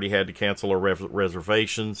vacation. We've already had to cancel our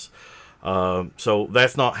reservations, so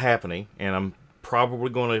that's not happening, and I'm probably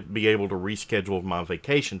going to be able to reschedule my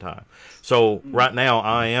vacation time. So right now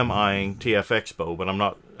I am eyeing TF-Expo, but I'm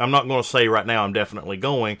not going to say right now I'm definitely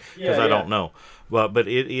going because I don't know. But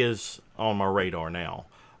it is on my radar now.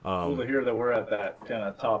 Cool to hear that we're at that kind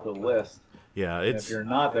of top of the list. Yeah, and if you're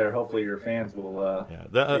not there, hopefully your fans will.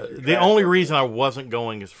 The only reason I wasn't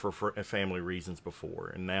going is for family reasons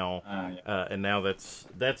before, and now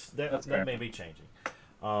that may be changing.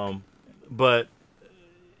 But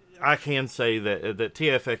I can say that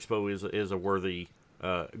TF-Expo is a worthy,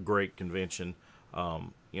 great convention.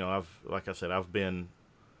 You know, I've been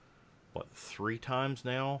 3 times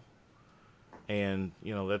now, and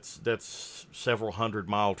you know that's several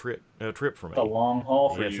 100-mile trip for me. It's a long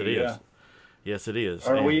haul for you. Yes, it is. Yes, it is.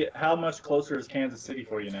 How much closer is Kansas City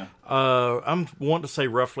for you now? I'm wanting to say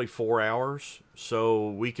roughly 4 hours,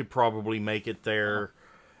 so we could probably make it there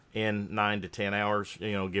in 9 to 10 hours.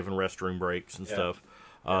 You know, given restroom breaks and stuff.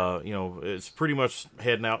 You know, it's pretty much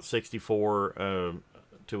heading out 64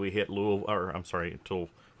 till we hit until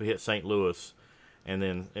we hit St. Louis, and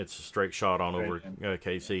then it's a straight shot on over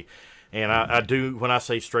KC. And I do, when I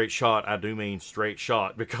say straight shot, I do mean straight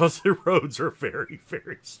shot because the roads are very,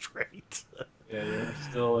 very straight. Yeah, you're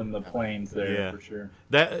still in the plains there for sure.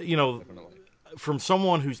 That, you know, from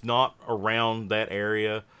someone who's not around that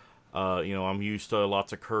area, you know, I'm used to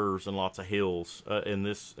lots of curves and lots of hills in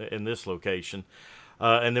this location.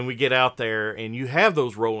 And then we get out there, and you have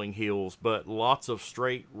those rolling hills, but lots of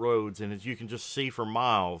straight roads, and as you can just see for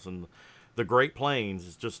miles, and the Great Plains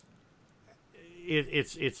is just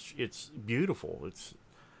it's beautiful. It's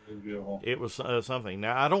beautiful. It was something.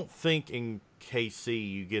 Now I don't think in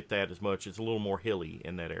KC you get that as much. It's a little more hilly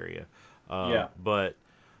in that area. But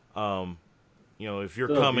you know, if you're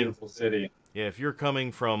coming, a beautiful city. Yeah, if you're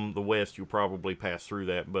coming from the west, you'll probably pass through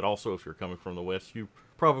that. But also, if you're coming from the west, you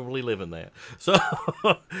probably live in that, so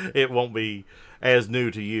it won't be as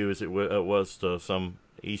new to you as it was to some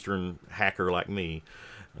eastern hacker like me.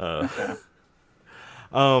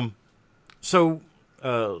 So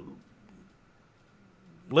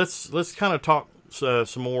let's kind of talk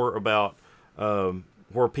some more about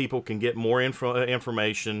where people can get more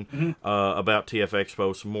information about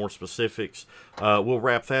TF-Expo, some more specifics. We'll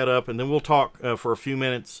wrap that up, and then we'll talk for a few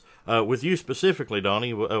minutes with you specifically,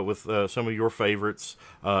 Donny, with some of your favorites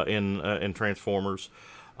in Transformers.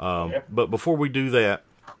 But before we do that,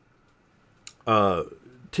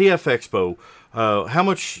 TF-Expo, how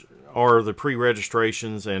much are the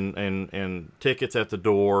pre-registrations and tickets at the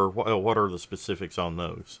door? What are the specifics on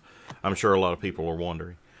those? I'm sure a lot of people are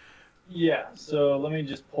wondering. Yeah, so let me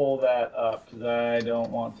just pull that up because I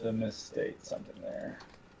don't want to misstate something there.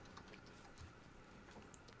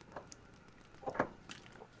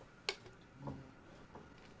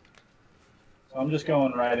 So I'm just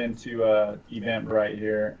going right into Eventbrite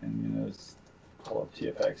here, and you know, just pull up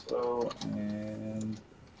TF-Expo, and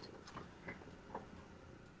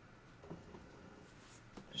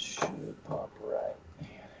it should pop right here.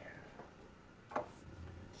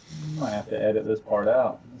 Might have to edit this part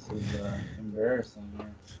out. This is embarrassing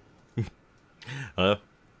here.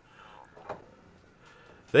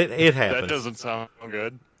 It happens. That doesn't sound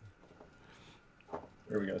good.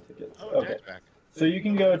 Here we go, tickets. Okay. So you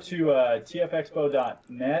can go to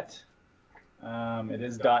tfexpo.net. It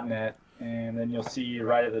is .net, and then you'll see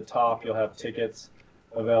right at the top you'll have tickets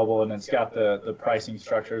available, and it's got the pricing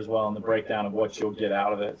structure as well and the breakdown of what you'll get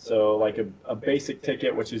out of it. So like a basic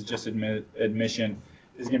ticket, which is just admission,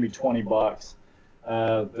 is going to be $20.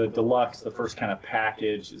 The deluxe, the first kind of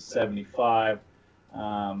package, is $75.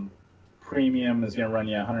 Premium is going to run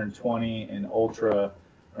you $120, and Ultra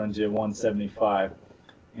runs you $175.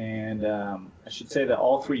 And I should say that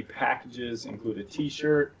all 3 packages include a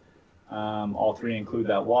T-shirt. All 3 include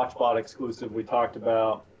that WatchBot exclusive we talked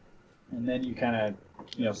about, and then you kind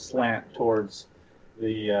of slant towards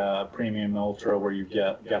the Premium Ultra, where you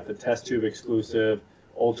got the test tube exclusive.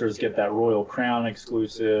 Ultras get that Royal Crown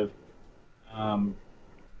exclusive.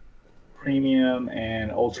 Premium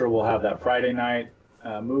and Ultra will have that Friday night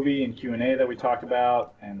movie and Q&A that we talked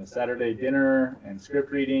about, and the Saturday dinner and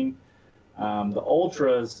script reading. The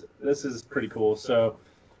ultras, this is pretty cool. So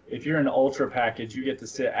if you're an ultra package, you get to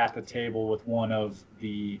sit at the table with one of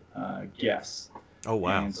the guests. Oh,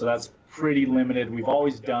 wow. And so that's pretty limited. We've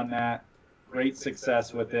always done that. Great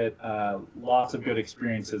success with it. Lots of good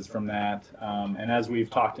experiences from that. And as we've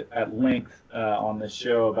talked at length on this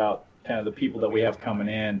show about kind of the people that we have coming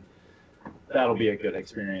in, that'll be a good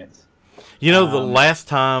experience. You know, the last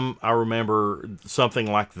time I remember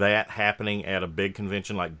something like that happening at a big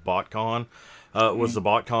convention like BotCon was the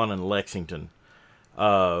BotCon in Lexington.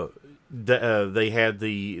 They had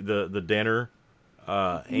the dinner,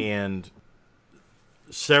 and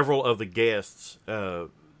several of the guests,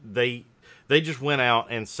 they just went out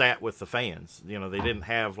and sat with the fans. You know, they didn't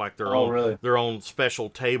have like their own special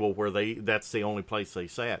table where that's the only place they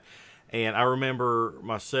sat. And I remember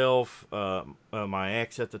myself, my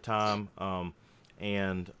ex at the time,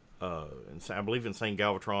 and I believe in St.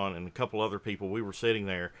 Galvatron and a couple other people, we were sitting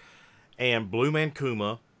there, and Blue Man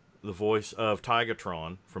Kuma, the voice of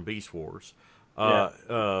Tigatron from Beast Wars,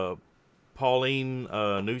 Pauline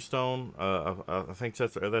Newstone, I think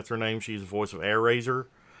that's her name. She's the voice of Air Razor.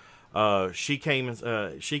 She came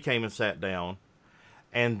and sat down,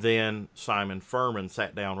 and then Simon Furman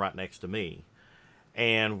sat down right next to me.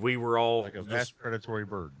 And we were all like a vast predatory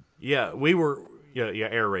bird. Yeah, we were. Yeah.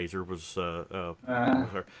 Air Razor was her.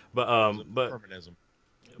 But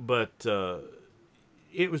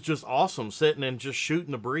it was just awesome sitting and just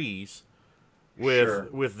shooting the breeze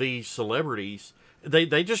with these celebrities.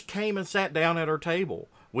 They just came and sat down at our table.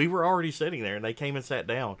 We were already sitting there, and they came and sat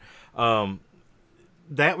down.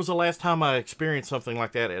 That was the last time I experienced something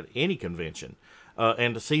like that at any convention.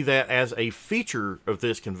 And to see that as a feature of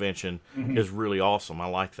this convention is really awesome. I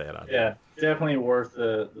like that idea. Yeah, definitely worth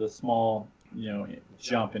the small,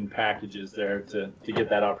 jump in packages there to get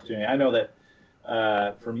that opportunity. I know that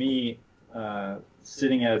for me,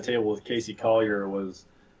 sitting at a table with Casey Collier was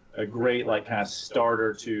a great kind of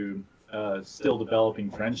starter to still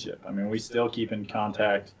developing friendship. I mean, we still keep in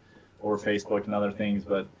contact over Facebook and other things,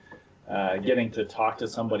 but getting to talk to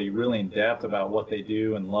somebody really in depth about what they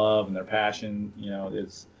do and love and their passion,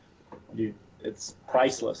 it's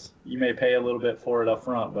priceless. You may pay a little bit for it up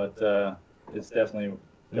front, but it's definitely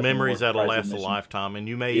memories that'll last a lifetime. And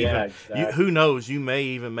you may exactly. Who knows, you may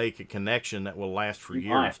even make a connection that will last for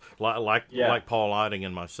years, like Paul Lighting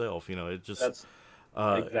and myself. It just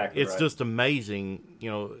exactly it's just amazing.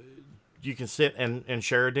 You can sit and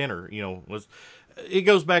share a dinner. It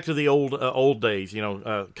goes back to the old days,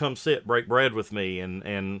 come sit, break bread with me,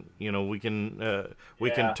 and we can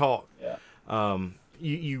talk. Yeah.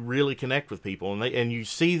 You really connect with people, and you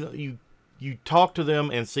talk to them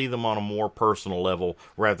and see them on a more personal level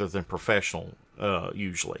rather than professional,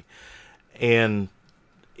 usually, and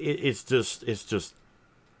it's just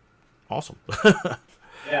awesome.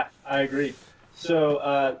 Yeah, I agree.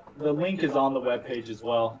 So the link is on the webpage as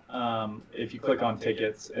well. If you click on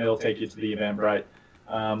tickets, it'll take you to the Eventbrite.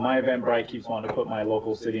 My Eventbrite keeps wanting to put my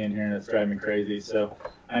local city in here, and it's driving me crazy. So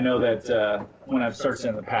I know that when I've searched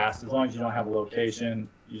in the past, as long as you don't have a location,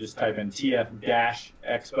 you just type in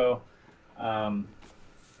TF-Expo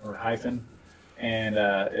or hyphen, and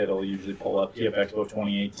it'll usually pull up TF-Expo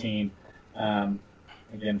 2018.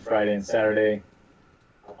 Again, Friday and Saturday,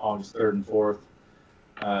 August 3rd and 4th.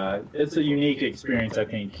 It's a unique experience, I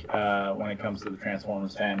think, when it comes to the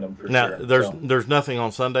Transformers fandom. For now, sure. There's nothing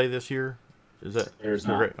on Sunday this year. Is that? There's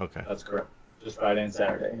not. Great? Okay, that's correct. Just Friday and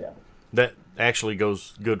Saturday. Yeah. That actually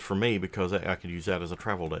goes good for me because I could use that as a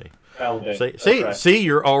travel day. Travel day. See,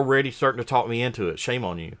 you're already starting to talk me into it. Shame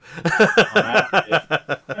on you.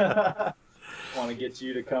 Want to get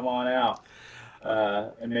you to come on out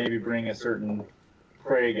and maybe bring a certain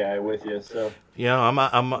Prey guy with you. So yeah, I'm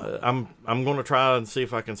going to try and see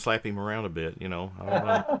if I can slap him around a bit. I don't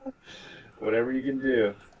know. Whatever you can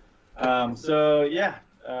do. So yeah,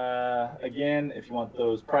 again, if you want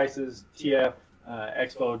those prices,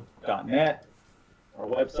 TFExpo.net, our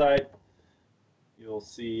website. You'll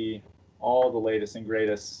see all the latest and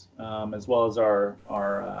greatest, as well as our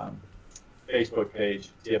Facebook page,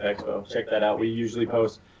 TF Expo. Check that out. We usually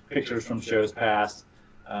post pictures from shows past.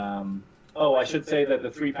 I should say that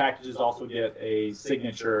the 3 packages also get a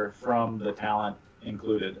signature from the talent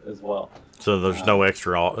included as well. So there's no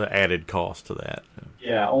extra added cost to that.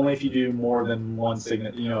 Yeah, only if you do more than one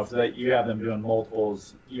signature. If you have them doing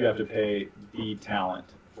multiples, you have to pay the talent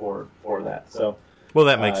for that. So well,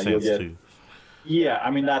 that makes sense too. Yeah,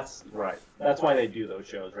 I mean that's right. That's why they do those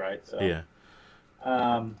shows, right? So yeah.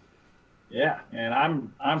 Yeah, and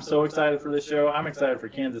I'm so excited for this show. I'm excited for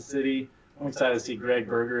Kansas City. I'm excited to see Greg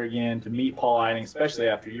Berger again, to meet Paul Eiding, especially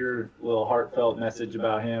after your little heartfelt message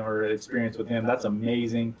about him or experience with him. That's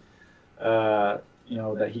amazing, you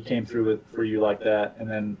know, that he came through for you like that. And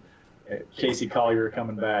then Casey Collier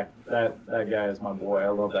coming back. That guy is my boy. I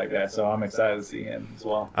love that guy. So I'm excited to see him as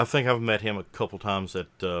well. I think I've met him a couple times at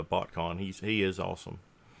BotCon. He is awesome.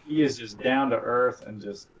 He is just down to earth and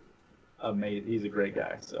just amazing. He's a great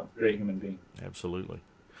guy. So great human being. Absolutely.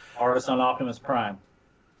 Artist on Optimus Prime.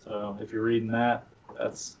 So if you're reading that,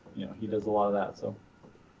 that's, you know, he does a lot of that. So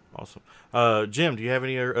awesome. Jim, do you have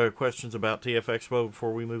any questions about TF-Expo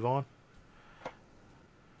before we move on?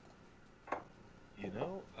 You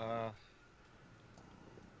know,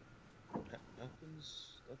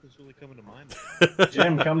 nothing's really coming to mind.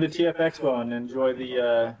 Jim, come to TF-Expo and enjoy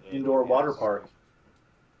the indoor water park.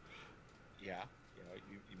 Yeah,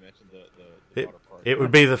 you mentioned the water park. It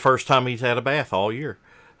would be the first time he's had a bath all year.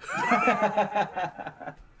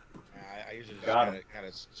 I usually just kind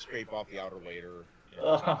of scrape off the outer layer. You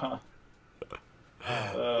know.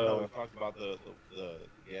 We've talked about the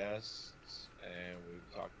guests, and we've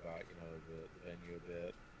talked about, you know, the venue a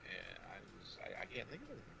bit, and I can't think of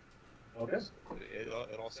anything. Okay.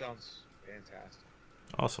 It all sounds fantastic.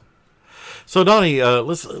 Awesome. So Donny,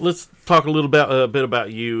 let's talk a little bit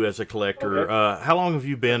about you as a collector. Okay. How long have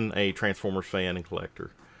you been a Transformers fan and collector?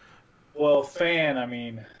 Well, fan, I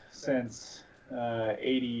mean, since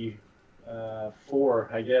 84,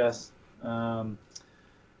 I guess. I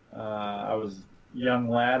was a young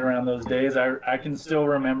lad around those days. I can still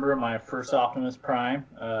remember my first Optimus Prime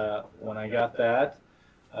when I got that.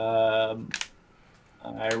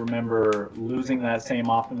 I remember losing that same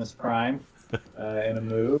Optimus Prime in a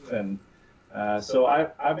move, and so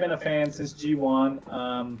I've been a fan since G1.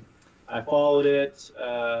 I followed it.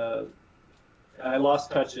 I lost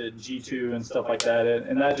touch at G2 and stuff like that,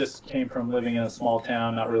 and that just came from living in a small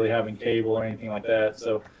town, not really having cable or anything like that.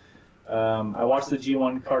 So I watched the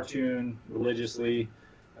G1 cartoon religiously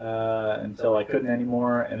until I couldn't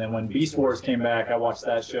anymore, and then when Beast Wars came back, I watched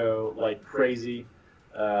that show like crazy.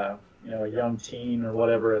 You know, a young teen or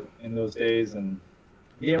whatever in those days, and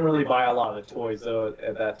didn't really buy a lot of the toys though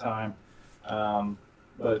at that time,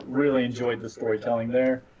 but really enjoyed the storytelling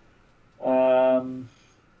there.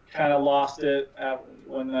 Kind of lost it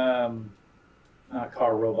when not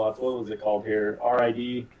Car Robots, what was it called here?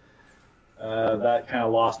 RID. That kind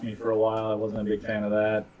of lost me for a while. I wasn't a big fan of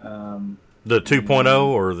that. The 2.0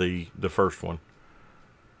 or the first one?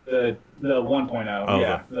 The 1.0. Oh,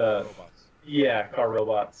 yeah. Yeah, Car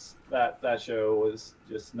Robots. That show was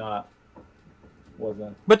just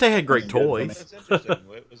wasn't. But they had great toys. That's interesting.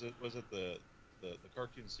 was it the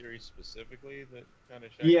cartoon series specifically that kind of?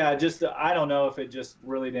 Yeah, just I don't know if it just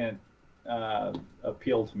really didn't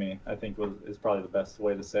appeal to me. I think is probably the best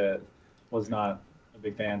way to say it. Was not a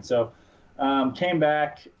big fan. So came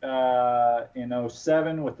back in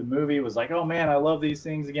 07 with the movie. Was like, oh man, I love these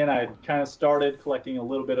things again. I had kind of started collecting a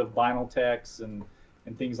little bit of vinyl techs and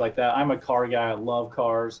things like that. I'm a car guy. I love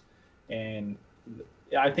cars, and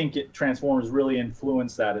I think Transformers really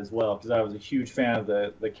influenced that as well, because I was a huge fan of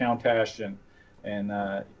the Countach, and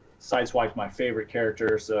Sideswipe's my favorite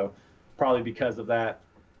character, so probably because of that.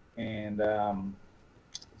 And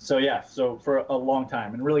so for a long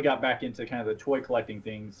time, and really got back into kind of the toy collecting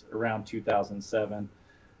things around 2007.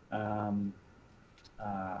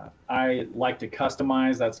 I like to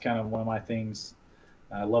customize. That's kind of one of my things.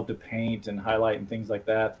 I love to paint and highlight and things like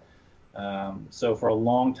that. So for a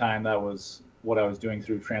long time, that was what I was doing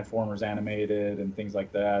through Transformers Animated and things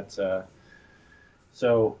like that.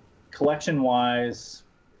 So collection-wise,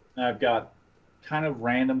 I've got kind of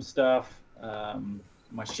random stuff.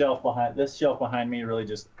 My shelf behind me really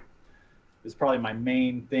just is probably my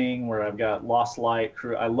main thing, where I've got Lost Light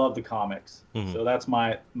crew. I love the comics, so that's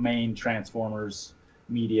my main Transformers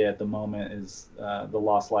media at the moment is the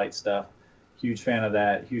Lost Light stuff. Huge fan of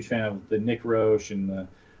that. Huge fan of the Nick Roche and the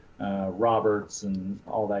Roberts and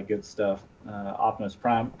all that good stuff. Optimus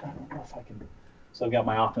Prime. I don't know if I can. So I've got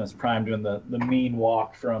my Optimus Prime doing the mean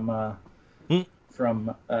walk from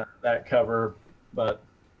that cover. But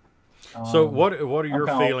so what are your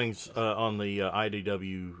feelings on the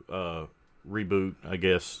IDW reboot? I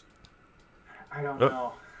guess. I don't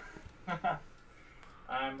know.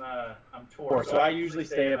 I'm torn. So I usually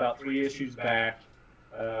stay about 3 issues back.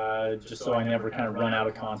 Just so I never kind of run out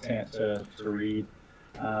of content to read.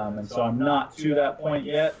 And so I'm not to that point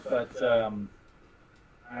yet, but I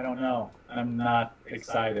don't know. I'm not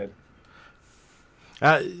excited.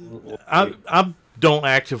 I don't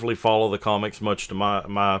actively follow the comics much to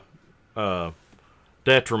my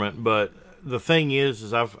detriment, but the thing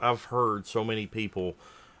is I've heard so many people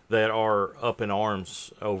that are up in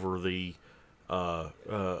arms over the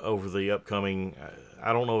over the upcoming.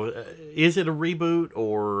 I don't know. Is it a reboot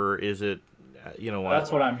or is it?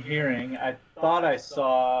 That's what I'm hearing. I thought I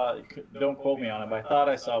saw. Don't quote me on it, but I thought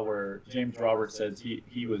I saw where James Roberts says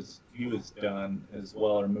he was done as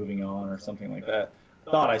well, or moving on, or something like that.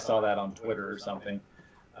 I thought I saw that on Twitter or something.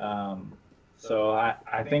 So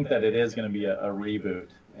I think that it is going to be a reboot,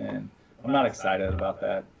 and I'm not excited about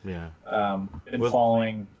that. Yeah. Been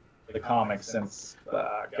following the comics since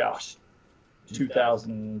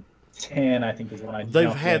 2010, I think, is when I.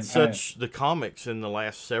 They've had the comics in the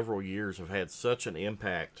last several years have had such an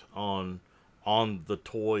impact on the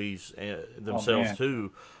toys themselves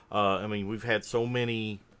too. I mean, we've had so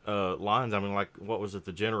many lines. I mean, like, what was it?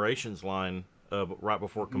 The Generations line right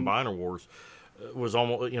before Combiner Wars was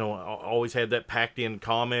almost, always had that packed in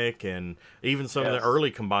comic, and even some of the early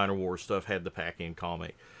Combiner Wars stuff had the pack in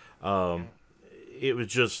comic. It was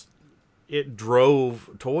just, it drove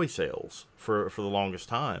toy sales for the longest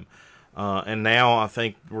time. And now I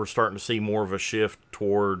think we're starting to see more of a shift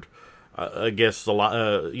toward, I guess,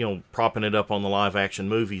 propping it up on the live action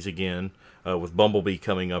movies again, with Bumblebee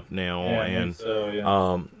coming up now. And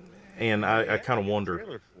I kind of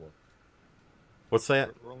wonder. What's that?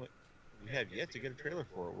 We have yet to get a trailer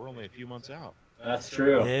for it. We're only a few months out. That's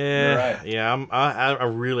true. Yeah, you're right. Yeah. I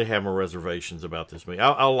really have my reservations about this movie.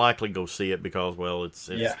 I'll likely go see it because, well, it's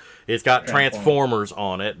got Transformers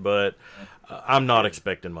on it, but I'm not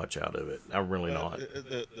expecting much out of it. I'm really not.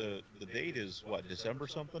 The date is what, December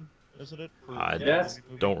something, isn't it? I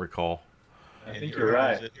don't recall. I think you're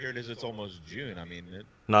right. Here it is. It's almost June. I mean,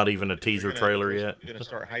 not even a teaser trailer yet. You're gonna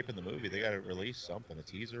start hyping the movie. They got to release something, a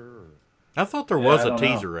teaser. Or... I thought there was a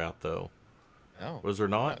teaser out though. No, was there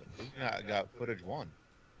not? We've not got footage one.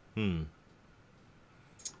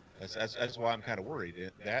 That's why I'm kind of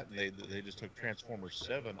worried. That they just took Transformers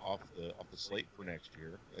 7 off the slate for next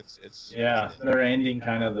year. It's they're ending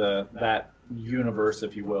kind of that universe,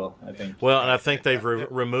 if you will. I think. Well, and I think they've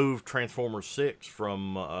removed Transformers 6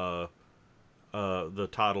 from the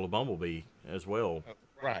title of Bumblebee as well.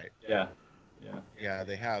 Right. Yeah.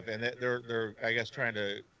 They have, and they're I guess trying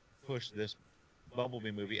to push this Bumblebee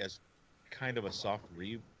movie as kind of a soft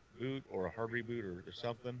reboot or a hard reboot or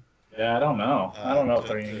something. Yeah, I don't know. I don't know if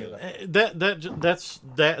they're going to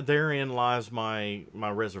that. Therein lies my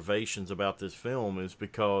reservations about this film, is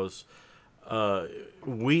because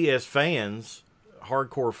we as fans,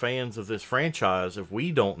 hardcore fans of this franchise, if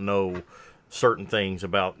we don't know certain things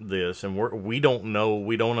about this and we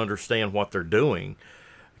don't understand what they're doing,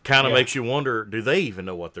 kind of makes you wonder, do they even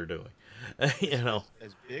know what they're doing? As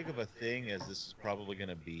big of a thing as this is probably going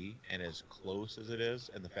to be, and as close as it is,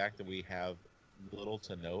 and the fact that we have little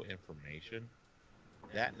to no information,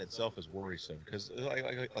 that in itself is worrisome. Because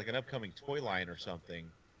like an upcoming toy line or something,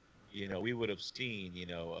 we would have seen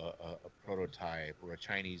a prototype or a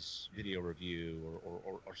Chinese video review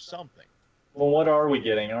or something. Well, what are we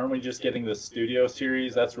getting? Aren't we just getting the studio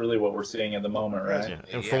series? That's really what we're seeing at the moment, right? Yeah.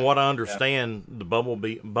 And from what I understand, the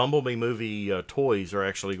Bumblebee movie toys are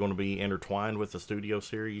actually going to be intertwined with the studio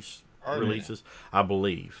series releases, I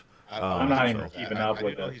believe. I'm not even keeping up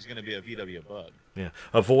with it. He's going to be a VW Bug. Yeah,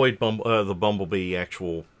 avoid the Bumblebee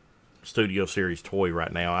actual studio series toy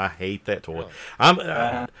right now. I hate that toy.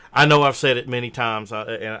 Really? I know I've said it many times,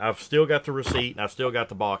 and I've still got the receipt and I've still got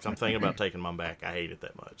the box. I'm thinking about taking mine back. I hate it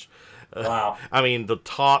that much. Wow. I mean, the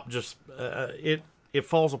top just it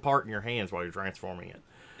falls apart in your hands while you're transforming it.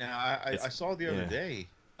 Now, I saw the other day.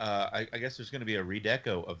 I guess there's going to be a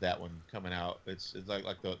redeco of that one coming out. It's like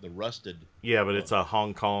the rusted. Yeah, but it's a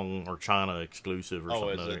Hong Kong or China exclusive or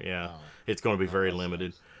something. Is it? Yeah, it's going to be very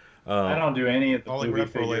limited. I don't do any of the movie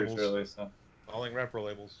figures really. So. Calling repro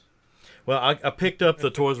labels. Well, I picked up the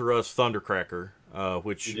Toys R Us Thundercracker,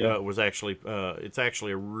 which was actually it's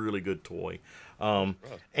actually a really good toy,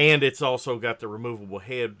 and it's also got the removable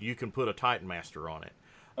head. You can put a Titan Master on it.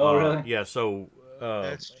 Oh, really? Yeah. So.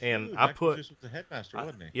 And I put was the Headmaster,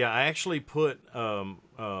 wasn't he? Yeah, I actually put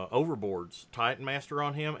Overboard's Titan Master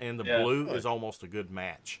on him, and the blue is almost a good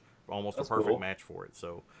match, almost a perfect match for it.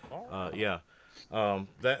 So,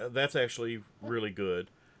 that's actually really good.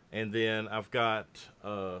 And then I've got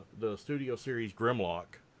the Studio Series Grimlock,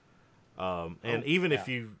 and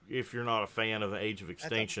if you're not a fan of the Age of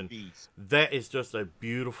Extinction, that is just a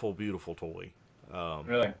beautiful, beautiful toy.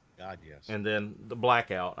 Really? God, yes. And then the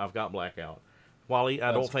Blackout, I've got Blackout. While I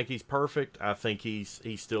don't think he's perfect, I think he's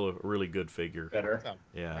still a really good figure. Better.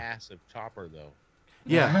 Yeah. Massive chopper though.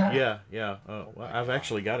 Yeah. Well, I've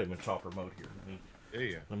actually got him in chopper mode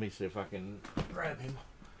here. Let me see if I can grab him.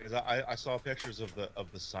 Because I saw pictures of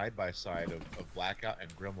the side by side of Blackout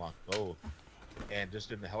and Grimlock both, and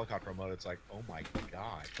just in the helicopter mode, it's like, oh my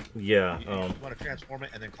god. Yeah. You want to transform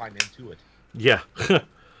it and then climb into it. Yeah.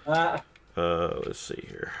 Uh, Let's see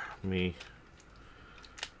here. Me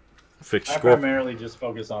fix I Scorpion. primarily just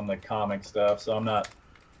focus on the comic stuff, so I'm not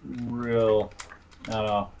real. I don't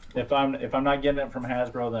know. If I'm not getting it from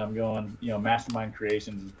Hasbro, then I'm going. Mastermind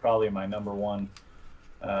Creations is probably my #1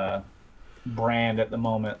 brand at the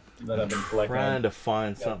moment that I've been collecting. Trying to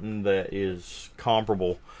find something that is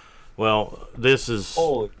comparable. Well, this is.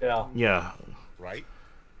 Holy cow! Yeah. Right.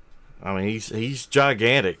 I mean, he's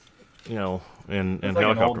gigantic. In It's like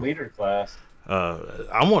helicopter. an old leader class.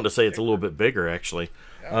 I want to say it's a little bit bigger, actually.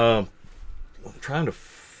 Yeah. I'm trying to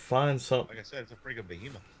find something. Like I said, it's a friggin'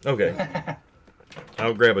 behemoth. Okay.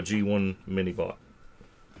 I'll grab a G1 mini bot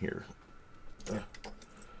here.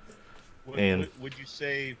 Would you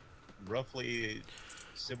say roughly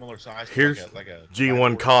similar size? Here's like a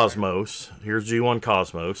G1 Cosmos. Here's G1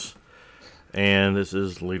 Cosmos. And this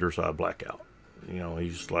is Leader Side Blackout.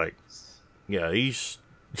 He's like, yeah, he's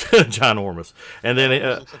ginormous. And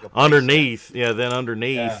then underneath,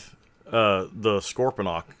 the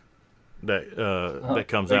Scorponok that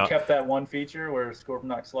comes they out. kept that one feature where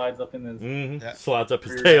Scorponok slides up in his. Slides up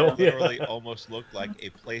his That tail. Literally almost looked like a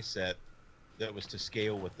playset that was to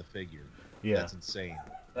scale with the figure. Yeah. That's insane.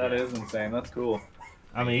 That is insane. That's cool.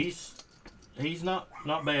 I mean, he's not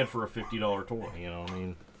bad for a $50 toy. I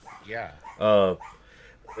mean. Yeah.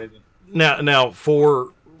 Now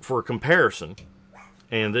for comparison,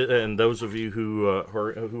 and those of you who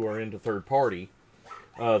are into third party,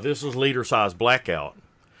 this is Leader Size Blackout.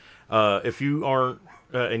 If you aren't,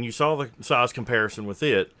 and you saw the size comparison with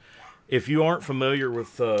it, if you aren't familiar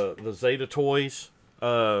with the Zeta toys,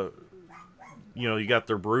 you got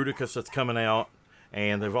their Bruticus that's coming out,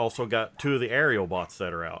 and they've also got 2 of the aerial bots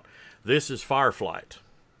that are out. This is Fireflight.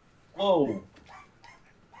 Whoa.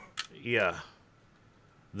 Yeah.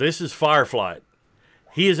 This is Fireflight.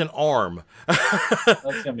 He is an arm.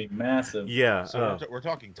 That's gonna be massive. Yeah. So we're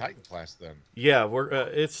talking Titan class then. Yeah,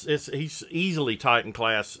 he's easily Titan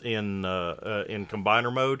class in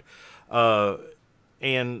combiner mode,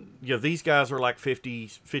 and these guys are like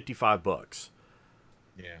 $55.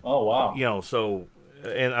 Yeah. Oh wow. So,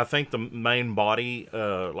 and I think the main body,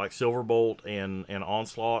 like Silverbolt and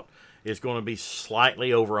Onslaught, is going to be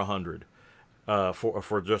slightly over 100.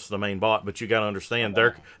 For just the main bot, but you got to understand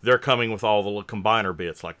they're coming with all the combiner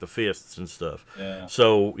bits like the fists and stuff. Yeah.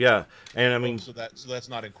 So yeah, and I mean, so that's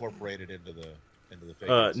not incorporated into the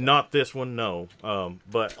figure. not this one, no.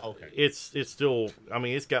 But okay. It's still. I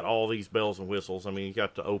mean, it's got all these bells and whistles. I mean, you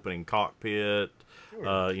got the opening cockpit.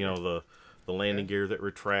 Sure. The landing gear that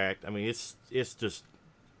retract. I mean, it's just.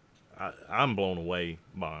 I'm blown away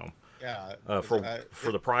by them. Yeah. For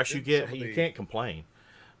the price you get, you can't complain.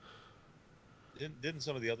 Didn't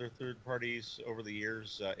some of the other third parties over the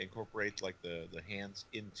years incorporate like the hands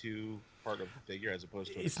into part of the figure as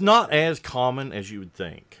opposed to? It's not as common as you would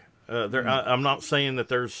think. I'm not saying that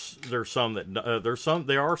there's some that there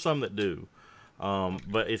are some that do,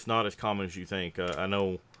 but it's not as common as you think. I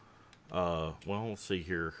know. Well, let's see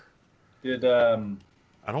here. Did I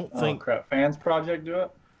don't think Fans Project do it?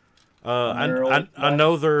 I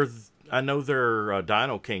know their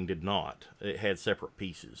Dino King did not. It had separate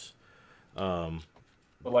pieces. But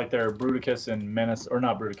like their Bruticus and Menace, or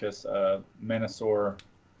not Bruticus, Menasor.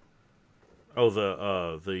 Oh,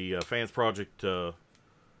 the Fans Project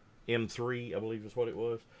M3, I believe is what it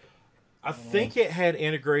was. I think it had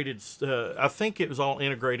integrated. I think it was all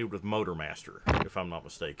integrated with Motormaster, if I'm not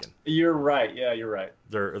mistaken. You're right. Yeah, you're right.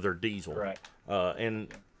 Their Diesel. Right.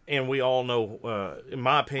 And we all know, in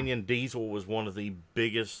my opinion, Diesel was one of the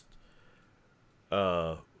biggest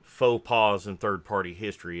faux pas in third-party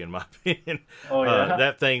history, in my opinion. Oh, yeah?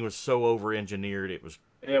 That thing was so over-engineered, it was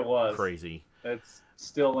crazy. It's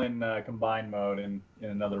still in combined mode in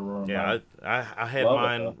another room. Yeah, right? I had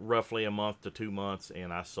mine roughly a month to 2 months,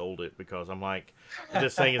 and I sold it because I'm like,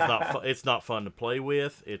 this thing is not it's not fun to play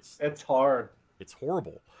with. It's hard. It's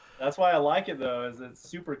horrible. That's why I like it, though, is it's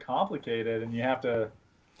super complicated, and you have to,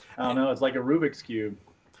 I don't know, it's like a Rubik's Cube.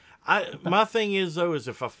 My thing is, though, is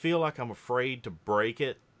if I feel like I'm afraid to break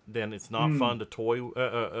it, then it's not fun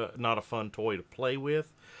to not a fun toy to play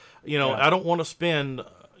with. I don't want to spend,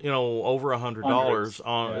 over $100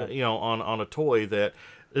 on, on a toy that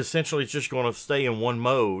essentially is just going to stay in one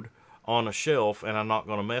mode on a shelf, and I'm not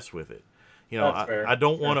going to mess with it. I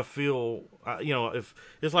don't want to feel, if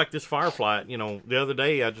it's like this Firefly, the other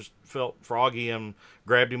day I just felt froggy and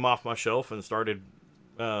grabbed him off my shelf and started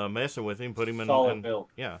messing with him, put him in solid build.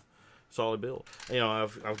 Yeah, solid build.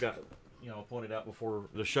 I've got, I pointed out before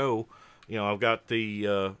the show, I've got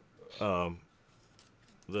the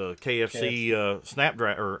KFC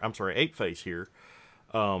Snapdragon, or I'm sorry, Ape Face here.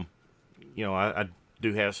 You know, I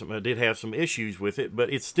did have some issues with it,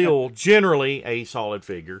 but it's still generally a solid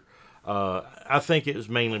figure. I think it was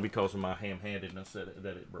mainly because of my ham-handedness that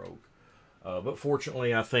it broke. But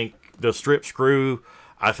fortunately, I think the strip screw,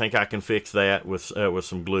 I think I can fix that with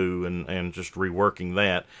some glue and just reworking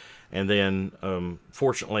that. And then,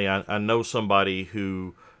 fortunately, I know somebody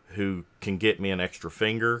who can get me an extra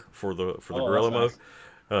finger for the gorilla mode.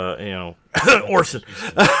 Nice. You know, Orson.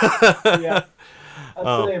 Yeah.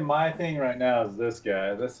 I'd say my thing right now is this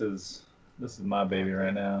guy. This is my baby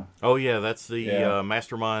right now. Oh yeah, that's the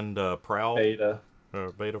Mastermind Prowl Beta.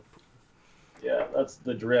 Beta. Yeah, that's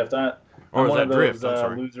the drift. I'm is one that of those drift? I'm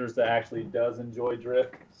sorry. losers that actually does enjoy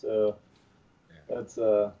drift. So that's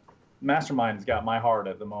Mastermind's got my heart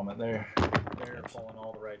at the moment. They're pulling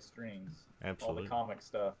all the right strings. Absolutely. All the comic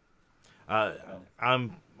stuff.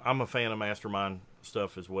 I'm a fan of Mastermind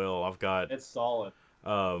stuff as well. I've got it's solid.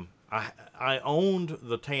 I owned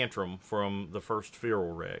the Tantrum from the first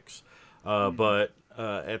Feral Rex, but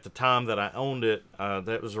at the time that I owned it,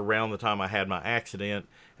 that was around the time I had my accident,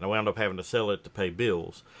 and I wound up having to sell it to pay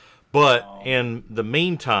bills. But in the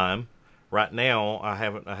meantime, right now I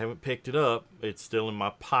haven't picked it up. It's still in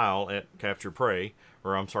my pile at Capture Prey,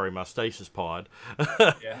 or I'm sorry, my stasis pod.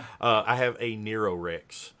 Yeah. I have a Nero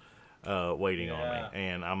Rex waiting on me,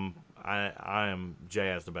 and I am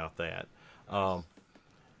jazzed about that.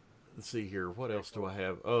 Let's see here. What else do I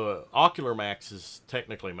have? Ocular Max is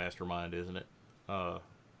technically Mastermind, isn't it?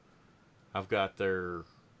 I've got their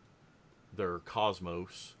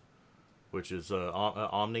Cosmos, which is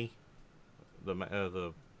Omni,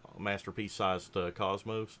 the masterpiece sized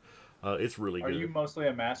Cosmos. It's really good. Are you mostly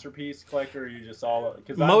a masterpiece collector, or are you just all?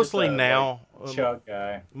 Cause mostly now, Chug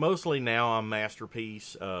guy. Mostly now, I'm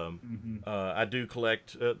masterpiece. I do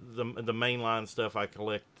collect the mainline stuff. I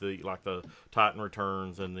collect the Titan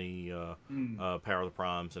Returns and the Power of the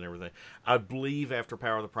Primes and everything. I believe after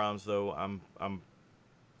Power of the Primes, though, I'm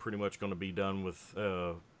pretty much going to be done with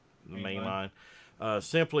the mainline.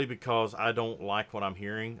 Simply because I don't like what I'm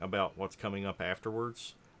hearing about what's coming up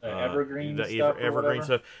afterwards. Evergreen the stuff. Evergreen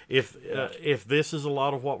stuff. If this is a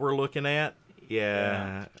lot of what we're looking at,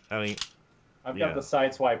 I mean, I've got the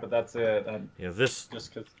Sideswipe, but that's it. This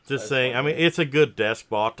thing. I mean, it's a good desk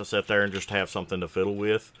bot to sit there and just have something to fiddle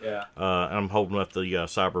with. Yeah. I'm holding up the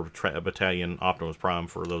Cyber Battalion Optimus Prime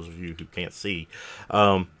for those of you who can't see.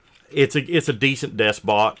 It's a decent desk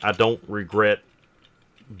bot. I don't regret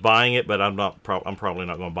buying it, but I'm probably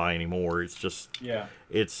not going to buy any more. It's just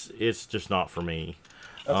it's just not for me.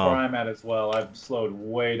 That's where I'm at as well. I've slowed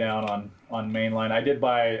way down on mainline. I did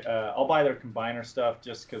buy I'll buy their combiner stuff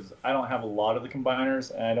just because I don't have a lot of the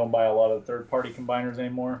combiners, and I don't buy a lot of third-party combiners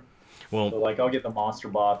anymore. Well, so like I'll get the monster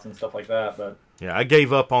bots and stuff like that, but yeah, I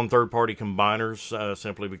gave up on third-party combiners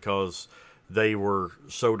simply because they were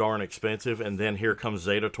so darn expensive. And then here comes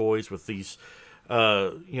Zeta Toys with these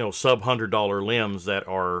sub $100 limbs that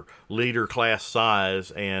are leader class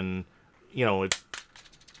size, and I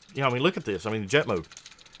mean, look at this. I mean, jet mode.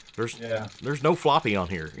 There's no floppy on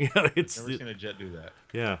here. It's never seen a jet do that.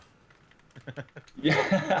 Yeah.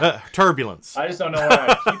 Yeah. Turbulence. I just don't know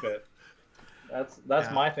where I keep it.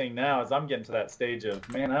 That's my thing now. Is I'm getting to that stage of,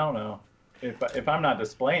 man, I don't know if I'm not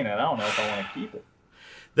displaying it. I don't know if I want to keep it.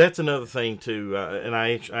 That's another thing too, and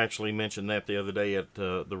I actually mentioned that the other day at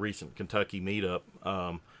the recent Kentucky meetup.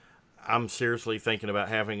 I'm seriously thinking about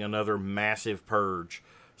having another massive purge.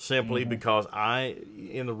 Simply because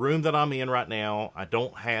in the room that I'm in right now, I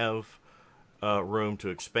don't have room to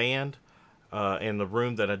expand, and the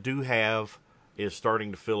room that I do have is starting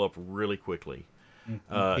to fill up really quickly. He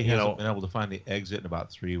hasn't been able to find the exit in about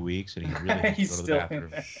 3 weeks, and he really needs to go to the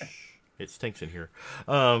bathroom. It stinks in here.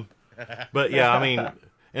 But yeah, I mean,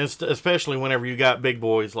 and especially whenever you got big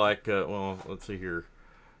boys like, let's see here,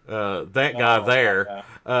 that guy there,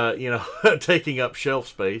 taking up shelf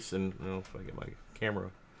space, and if I get my camera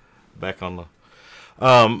back on the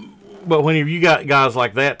but when you got guys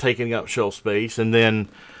like that taking up shelf space, and then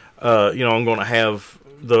I'm going to have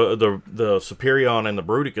the Superion and the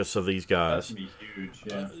Bruticus of these guys. That's gonna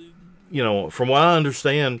be huge. From what I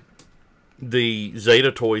understand, the Zeta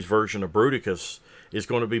Toys version of Bruticus is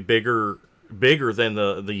going to be bigger than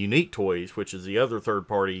the Unique Toys, which is the other third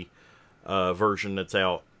party version that's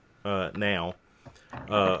out now.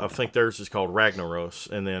 I think theirs is called Ragnaros,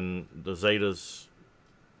 and then the Zeta's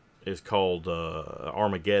is called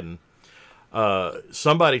Armageddon.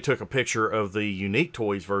 Somebody took a picture of the Unique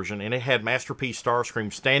Toys version, and it had Masterpiece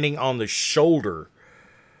Starscream standing on the shoulder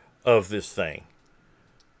of this thing.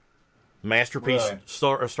 Masterpiece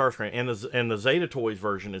Starscream, and the Zeta Toys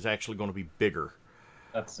version is actually going to be bigger.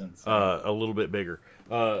 That's insane. A little bit bigger.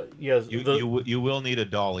 Yes, you will need a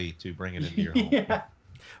dolly to bring it into your home. Yeah.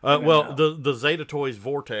 well, the Zeta Toys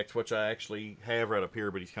Vortex, which I actually have right up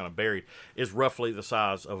here, but he's kind of buried, is roughly the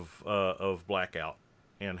size of Blackout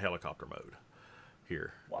and helicopter mode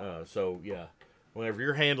here. Wow. So yeah, whenever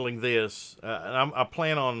you're handling this, and I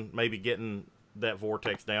plan on maybe getting that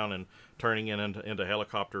Vortex down and turning it into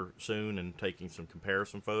helicopter soon and taking some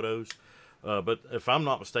comparison photos. But if I'm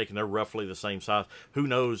not mistaken, they're roughly the same size. Who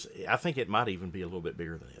knows? I think it might even be a little bit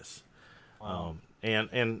bigger than this. Wow.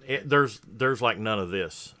 There's like none of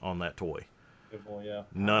this on that toy. Well, yeah.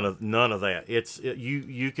 None of that.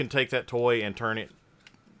 You can take that toy and turn it.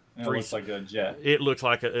 And it looks like a jet. It looks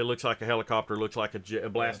like a helicopter. Looks like a jet. A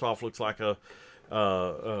blast off looks like a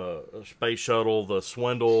space shuttle. The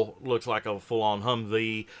Swindle looks like a full-on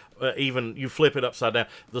Humvee. Even you flip it upside down.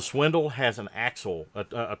 The Swindle has an axle,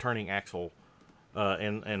 a turning axle,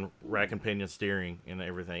 and rack and pinion steering and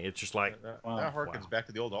everything. It's just like that harkens back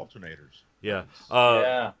to the old alternators. Yeah.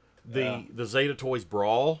 The Zeta Toys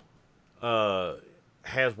Brawl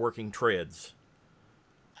has working treads.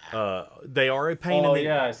 They are a pain in the...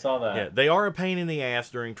 yeah, I saw that. Yeah, they are a pain in the ass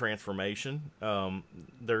during transformation.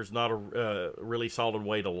 There's not a really solid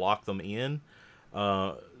way to lock them in.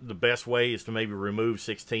 The best way is to maybe remove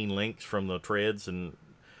 16 links from the treads and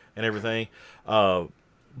everything.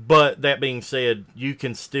 But that being said, you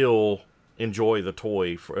can still enjoy the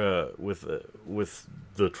toy with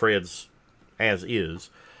the treads as is.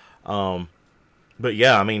 But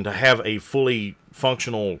yeah, I mean, to have a fully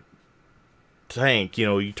functional tank,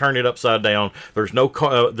 you turn it upside down. There's no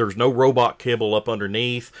robot kibble up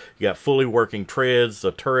underneath. You got fully working treads.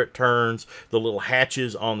 The turret turns. The little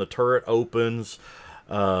hatches on the turret opens.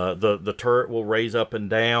 The turret will raise up and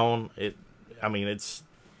down. It's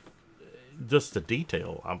just the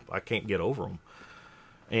detail. I can't get over them.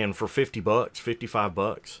 And for $50,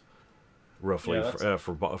 $55, roughly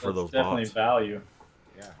for those definitely bots. Value.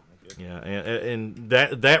 Yeah, and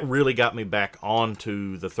that really got me back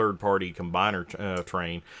onto the third-party combiner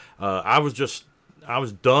train. I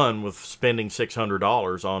was done with spending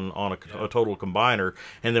 $600 on a total combiner,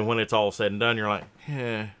 and then when it's all said and done, you're like,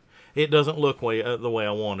 it doesn't look the way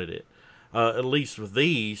I wanted it. At least with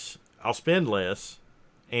these, I'll spend less,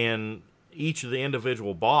 and each of the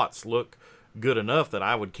individual bots look good enough that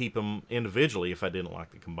I would keep them individually if I didn't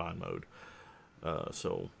like the combine mode.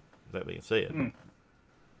 So that being said.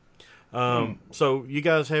 So you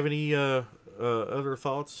guys have any other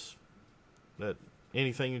thoughts?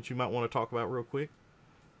 Anything that you might want to talk about real quick?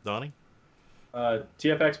 Donnie?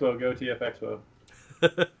 TF-Expo, go TF-Expo.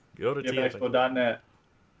 Go to TFexpo.net.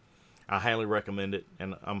 I highly recommend it,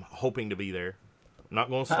 and I'm hoping to be there.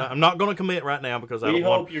 I'm not going to commit right now because I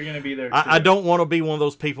hope you're going to be there. Too. I don't want to be one of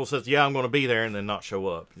those people who says, "Yeah, I'm going to be there," and then not show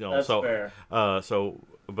up. That's fair.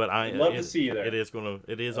 But I'd love to see you there. It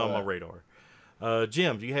is on my radar.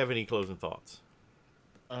 Jim, do you have any closing thoughts?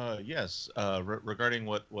 Yes. Regarding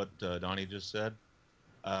what Donnie just said,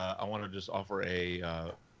 I want to just offer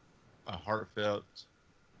a heartfelt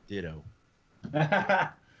ditto.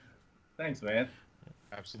 Thanks, man.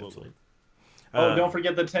 Absolutely. Don't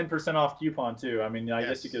forget the 10% off coupon too. I mean, I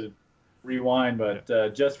guess you could rewind,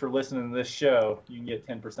 but just for listening to this show, you can get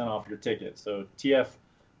 10% off your ticket. So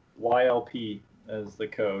TFYLP is the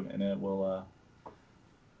code, and it will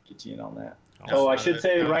get you in on that. Oh, I should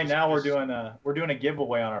say right now we're doing a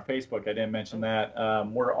giveaway on our Facebook. I didn't mention that.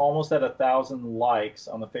 We're almost at 1,000 likes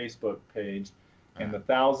on the Facebook page, and the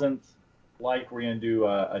 1,000th like we're gonna do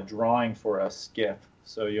a drawing for a skiff.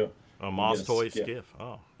 So a Moss Toy skiff.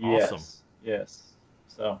 Oh, yes, awesome. Yes.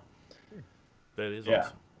 So that is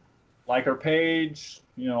awesome. Like our page,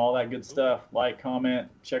 all that good stuff. Like, comment,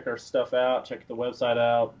 check our stuff out, check the website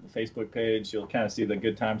out, the Facebook page. You'll kind of see the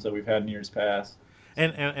good times that we've had in years past.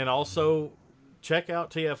 And also check out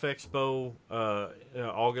TF-Expo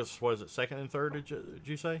August, was it 2nd and 3rd, did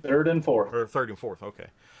you say? 3rd and 4th. Or 3rd and 4th, okay.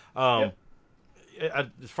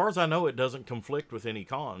 As far as I know, it doesn't conflict with any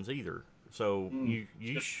cons either. So you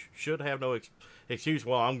should have no excuse,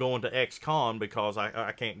 well, I'm going to X con because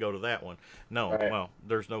I can't go to that one. No, well,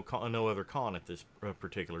 there's no other con at this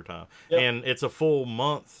particular time. Yep. And it's a full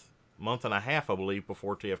month and a half, I believe,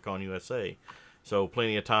 before TFCon USA. So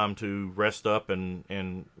plenty of time to rest up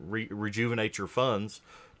and rejuvenate your funds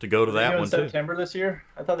to go to that one too. September this year?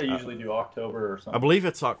 I thought they usually do October or something. I believe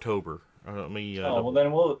it's October. Then you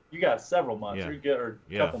got several months. Or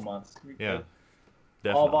a couple months. Yeah.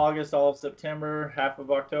 Definitely. All of August, all of September, half of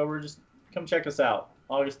October. Just come check us out.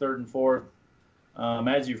 August 3rd and 4th.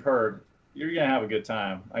 As you've heard, you're gonna have a good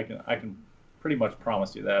time. I can pretty much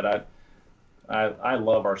promise you that. I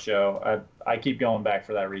love our show. I keep going back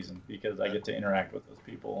for that reason, because I get to interact with those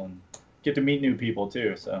people and get to meet new people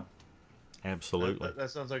too. So Absolutely. That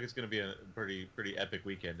sounds like it's going to be a pretty epic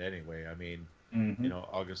weekend anyway. I mean, mm-hmm. you know,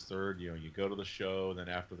 August 3rd, you know, you go to the show, and then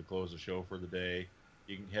after the close of the show for the day,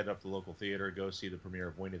 you can head up to the local theater, go see the premiere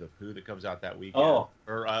of Winnie the Pooh that comes out that weekend. Oh,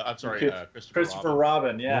 or I'm sorry, Christopher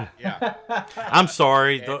Robin. Yeah, yeah. I'm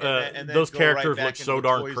sorry, and then those go characters right look back so into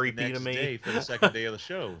darn toys creepy the to next me. day for the second day of the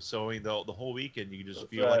show. So I mean, the whole weekend you can just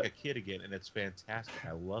feel like a kid again, and it's fantastic.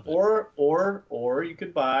 I love it. Or you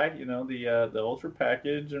could buy, you know, the ultra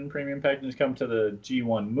package and premium packages come to the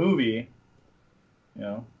G1 movie. You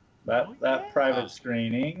know, that private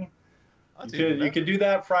screening. You could do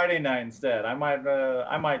that Friday night instead. I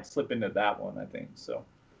might slip into that one, I think. So.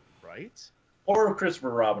 Right. Or Christopher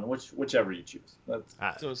Robin, whichever you choose.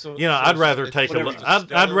 I'd rather take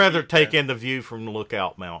I'd rather take in the view from the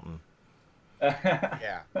Lookout Mountain.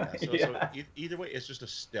 Yeah. So either way, it's just a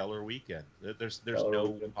stellar weekend. There's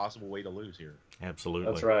no possible way to lose here.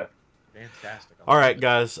 Absolutely. That's right. Fantastic. All right,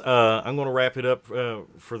 guys. I'm going to wrap it up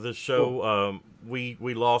for this show. Cool.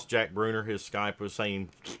 We lost Jack Bruner. His Skype was saying,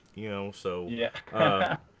 you know, so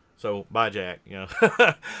yeah. So bye, Jack. You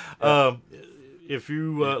know. If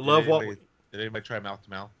you love did anybody try mouth to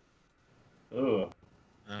mouth? Ooh.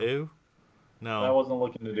 Ew? No. I wasn't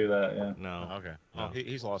looking to do that. Yeah. No. Oh, okay. No. Oh,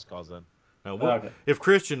 he's lost cause then. No. Okay. If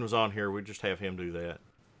Christian was on here, we'd just have him do that.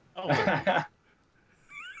 Oh.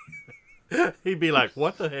 He'd be like,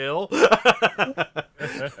 what the hell?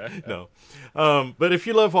 No. But if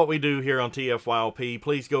you love what we do here on TFYLP,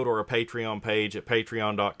 please go to our Patreon page at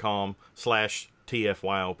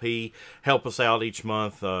patreon.com/TFYLP. Help us out each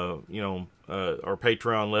month. You know, our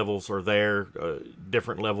Patreon levels are there,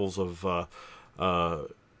 different levels of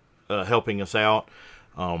helping us out.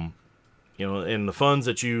 You know, and the funds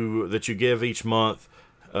that you give each month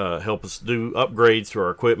help us do upgrades to our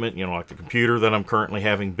equipment, you know, like the computer that I'm currently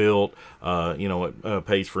having built. You know, it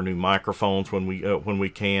pays for new microphones when we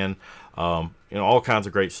can. You know, all kinds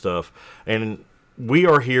of great stuff. And we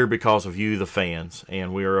are here because of you, the fans,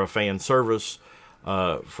 and we are a fan service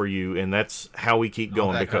for you, and that's how we keep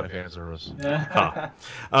going. That kind of fan service.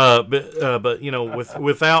 But you know,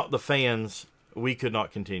 without the fans, we could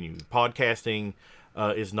not continue. Podcasting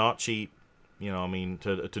is not cheap. You know, I mean,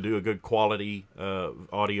 to do a good quality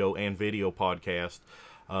audio and video podcast,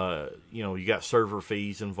 you know, you got server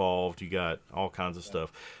fees involved, you got all kinds of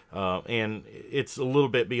stuff. And it's a little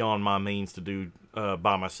bit beyond my means to do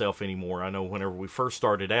by myself anymore. I know whenever we first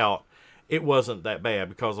started out, it wasn't that bad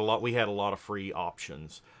because we had a lot of free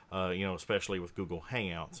options, you know, especially with Google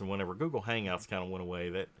Hangouts. And whenever Google Hangouts kind of went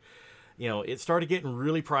away, that, you know, it started getting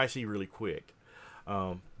really pricey really quick.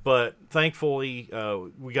 But thankfully,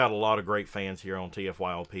 we got a lot of great fans here on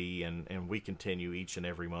TFYLP, and we continue each and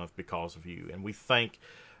every month because of you. And we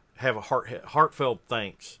have a heartfelt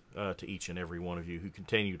thanks to each and every one of you who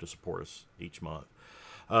continue to support us each month.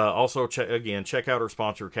 Also, check out our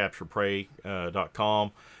sponsor,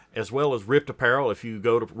 CapturePrey.com, as well as Ripped Apparel. If you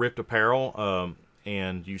go to Ripped Apparel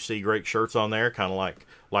and you see great shirts on there, kind of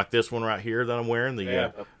like this one right here that I'm wearing.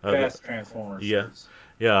 The best Transformers shirts.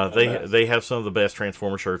 Yeah, they have some of the best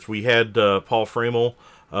Transformer shirts. We had Paul Fremel,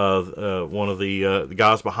 one of the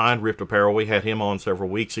guys behind Ripped Apparel. We had him on several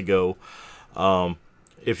weeks ago.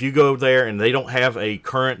 If you go there and they don't have a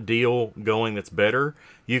current deal going that's better,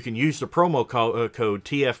 you can use the promo code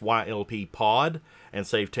TFYLP Pod and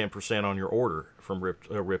save 10% on your order from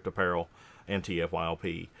Ripped Apparel and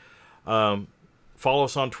TFYLP. Follow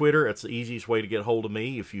us on Twitter. That's the easiest way to get a hold of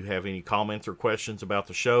me. If you have any comments or questions about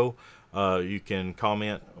the show, you can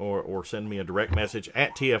comment or send me a direct message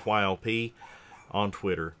at TFYLP on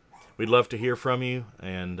Twitter. We'd love to hear from you,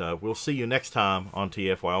 and we'll see you next time on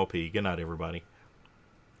TFYLP. Good night, everybody.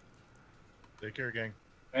 Take care, gang.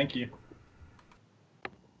 Thank you.